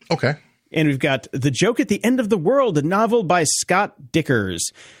read. Okay. And we've got The Joke at the End of the World, a novel by Scott Dickers.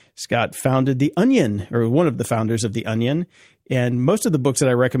 Scott founded The Onion, or one of the founders of The Onion. And most of the books that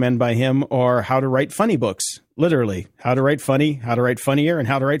I recommend by him are how to write funny books. Literally, how to write funny, how to write funnier, and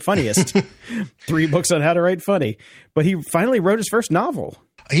how to write funniest. 3 books on how to write funny. But he finally wrote his first novel.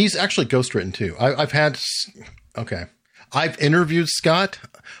 He's actually ghostwritten too. I've interviewed Scott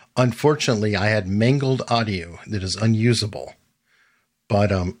Unfortunately, I had mangled audio that is unusable.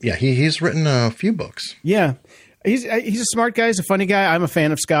 But yeah, he's written a few books. Yeah, he's a smart guy. He's a funny guy. I'm a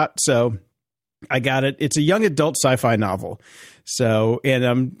fan of Scott, so I got it. It's a young adult sci-fi novel. So, and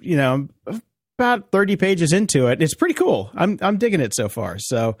I'm about 30 pages into it. It's pretty cool. I'm digging it so far.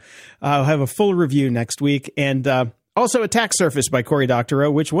 So I'll have a full review next week. And also Attack Surface by Cory Doctorow,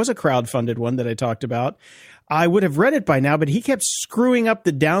 which was a crowdfunded one that I talked about. I would have read it by now, but he kept screwing up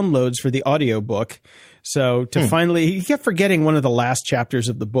the downloads for the audiobook. So finally, he kept forgetting one of the last chapters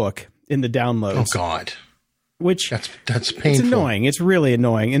of the book in the downloads. Oh, God. Which that's painful. It's annoying. It's really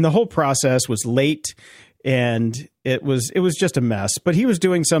annoying. And the whole process was late, and it was just a mess. But he was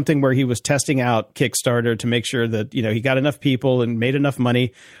doing something where he was testing out Kickstarter to make sure that, he got enough people and made enough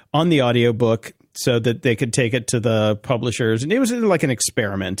money on the audiobook so that they could take it to the publishers. And it was like an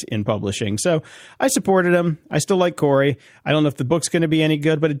experiment in publishing. So I supported him. I still like Cory. I don't know if the book's going to be any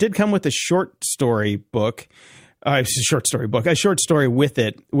good, but it did come with a short story book. A short story with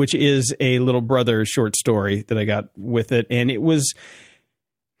it, which is a Little Brother short story that I got with it. And it was,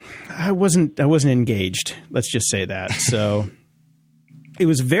 I wasn't engaged. Let's just say that. So it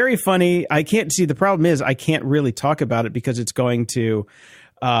was very funny. The problem is I can't really talk about it because it's going to,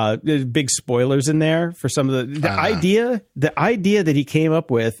 there's big spoilers in there for some of the idea that he came up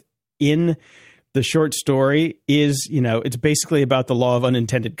with in the short story is, it's basically about the law of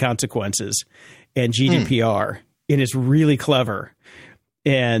unintended consequences and GDPR. And it's really clever.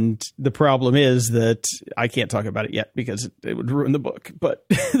 And the problem is that I can't talk about it yet because it would ruin the book. But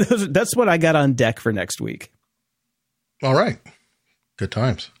that's what I got on deck for next week. All right. Good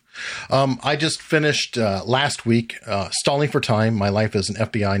times. I just finished last week, Stalling for Time, My Life as an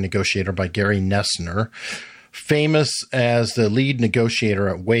FBI Negotiator by Gary Noesner, famous as the lead negotiator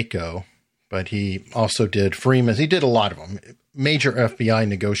at Waco, but he also did Freeman. He did a lot of them. Major FBI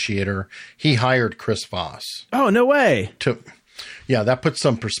negotiator. He hired Chris Voss. Oh, no way. Yeah, that puts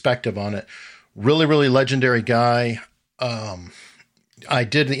some perspective on it. Really, really legendary guy. I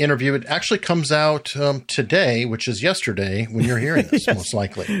did the interview. It actually comes out today, which is yesterday when you're hearing this, yes. Most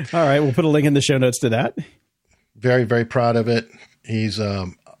likely. All right. We'll put a link in the show notes to that. Very, very proud of it. He's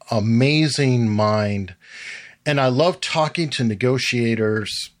an amazing mind. And I love talking to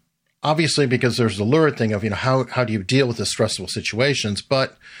negotiators, obviously because there's the lurid thing of, how do you deal with the stressful situations,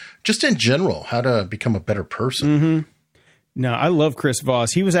 but just in general, how to become a better person. Mm-hmm. No, I love Chris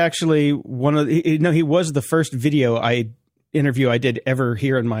Voss. He was actually he was the first video interview I did ever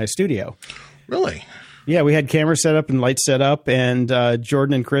here in my studio. Really? Yeah, we had cameras set up and lights set up, and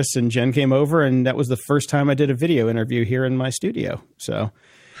Jordan and Chris and Jen came over, and that was the first time I did a video interview here in my studio. So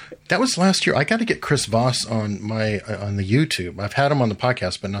that was last year. I got to get Chris Voss on the YouTube. I've had him on the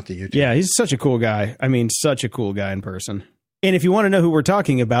podcast, but not the YouTube. Yeah, he's such a cool guy. I mean, such a cool guy in person. And if you want to know who we're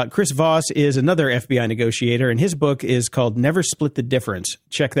talking about, Chris Voss is another FBI negotiator, and his book is called Never Split the Difference.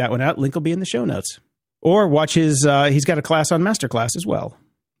 Check that one out. Link will be in the show notes. Or watch he's got a class on Masterclass as well.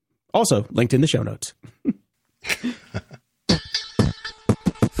 Also linked in the show notes.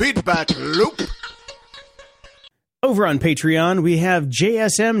 Feedback loop. Over on Patreon, we have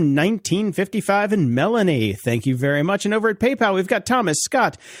JSM 1955 and Melanie. Thank you very much. And over at PayPal, we've got Thomas,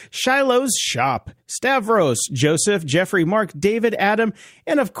 Scott, Shiloh's Shop, Stavros, Joseph, Jeffrey, Mark, David, Adam,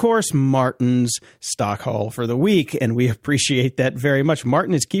 and of course, Martin's Stock Haul for the week. And we appreciate that very much.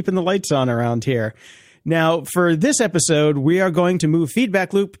 Martin is keeping the lights on around here. Now, for this episode, we are going to move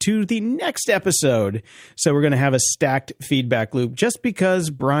Feedback Loop to the next episode. So we're going to have a stacked Feedback Loop just because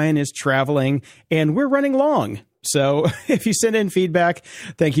Brian is traveling and we're running long. So if you send in feedback,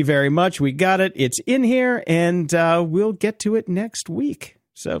 thank you very much. We got it. It's in here, and we'll get to it next week.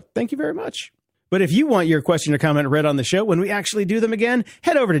 So thank you very much. But if you want your question or comment read on the show when we actually do them again,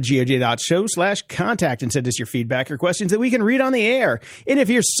 head over to gog.show/contact and send us your feedback or questions that we can read on the air. And if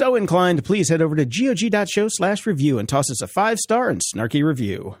you're so inclined, please head over to gog.show/review and toss us a 5-star and snarky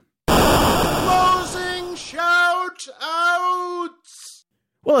review. Closing shout outs.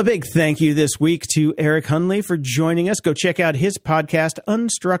 Well, a big thank you this week to Eric Hunley for joining us. Go check out his podcast,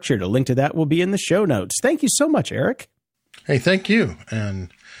 Unstructured. A link to that will be in the show notes. Thank you so much, Eric. Hey, thank you.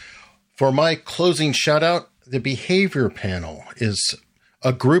 And for my closing shout out, the Behavior Panel is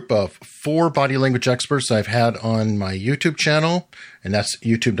a group of 4 body language experts I've had on my YouTube channel, and that's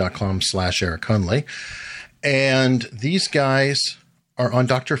youtube.com/Eric Hunley. And these guys are on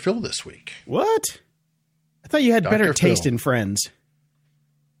Dr. Phil this week. What? I thought you had Dr. better taste Phil. in friends.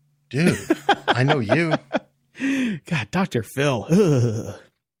 Dude, I know you. God, Dr. Phil. Ugh.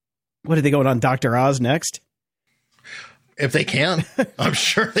 What are they going on Dr. Oz next? If they can, I'm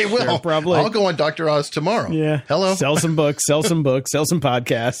sure they will. Sure, probably. I'll go on Dr. Oz tomorrow. Yeah. Hello. Sell some books, sell some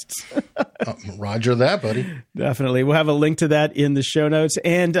podcasts. Roger that, buddy. Definitely. We'll have a link to that in the show notes.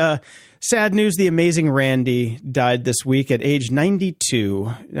 And sad news, the amazing Randy died this week at age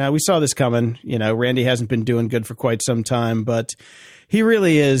 92. We saw this coming. You know, Randy hasn't been doing good for quite some time, but he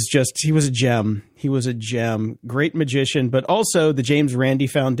really is he was a gem. He was a gem. Great magician, but also the James Randi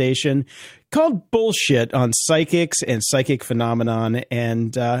Foundation called bullshit on psychics and psychic phenomenon.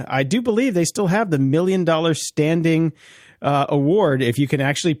 And I do believe they still have the $1 million standing award if you can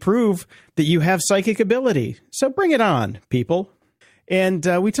actually prove that you have psychic ability. So bring it on, people. And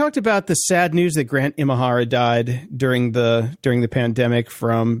we talked about the sad news that Grant Imahara died during the pandemic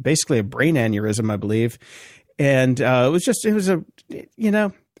from basically a brain aneurysm, I believe. And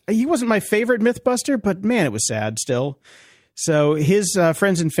he wasn't my favorite Mythbuster, but man, it was sad still. So his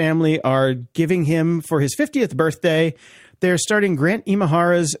friends and family are giving him, for his 50th birthday, they're starting Grant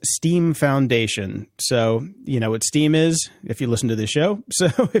Imahara's STEAM Foundation. So, you know what STEAM is if you listen to the show.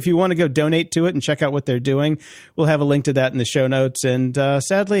 So if you want to go donate to it and check out what they're doing, we'll have a link to that in the show notes. And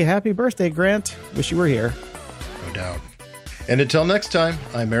sadly, happy birthday, Grant. Wish you were here. No doubt. And until next time,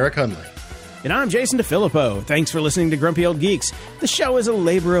 I'm Eric Hundley. And I'm Jason DeFilippo. Thanks for listening to Grumpy Old Geeks. The show is a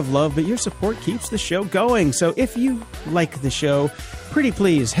labor of love, but your support keeps the show going. So if you like the show, pretty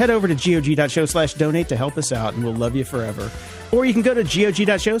please head over to gog.show/donate to help us out, and we'll love you forever. Or you can go to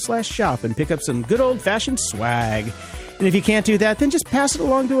gog.show/shop and pick up some good old-fashioned swag. And if you can't do that, then just pass it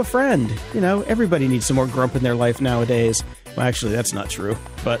along to a friend. You know, everybody needs some more grump in their life nowadays. Well, actually, that's not true.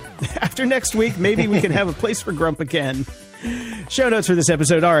 But after next week, maybe we can have a place for grump again. Show notes for this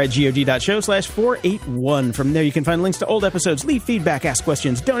episode are at gog.show/481. From there, you can find links to old episodes, leave feedback, ask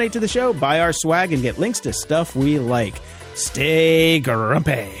questions, donate to the show, buy our swag, and get links to stuff we like. Stay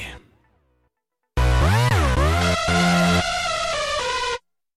grumpy.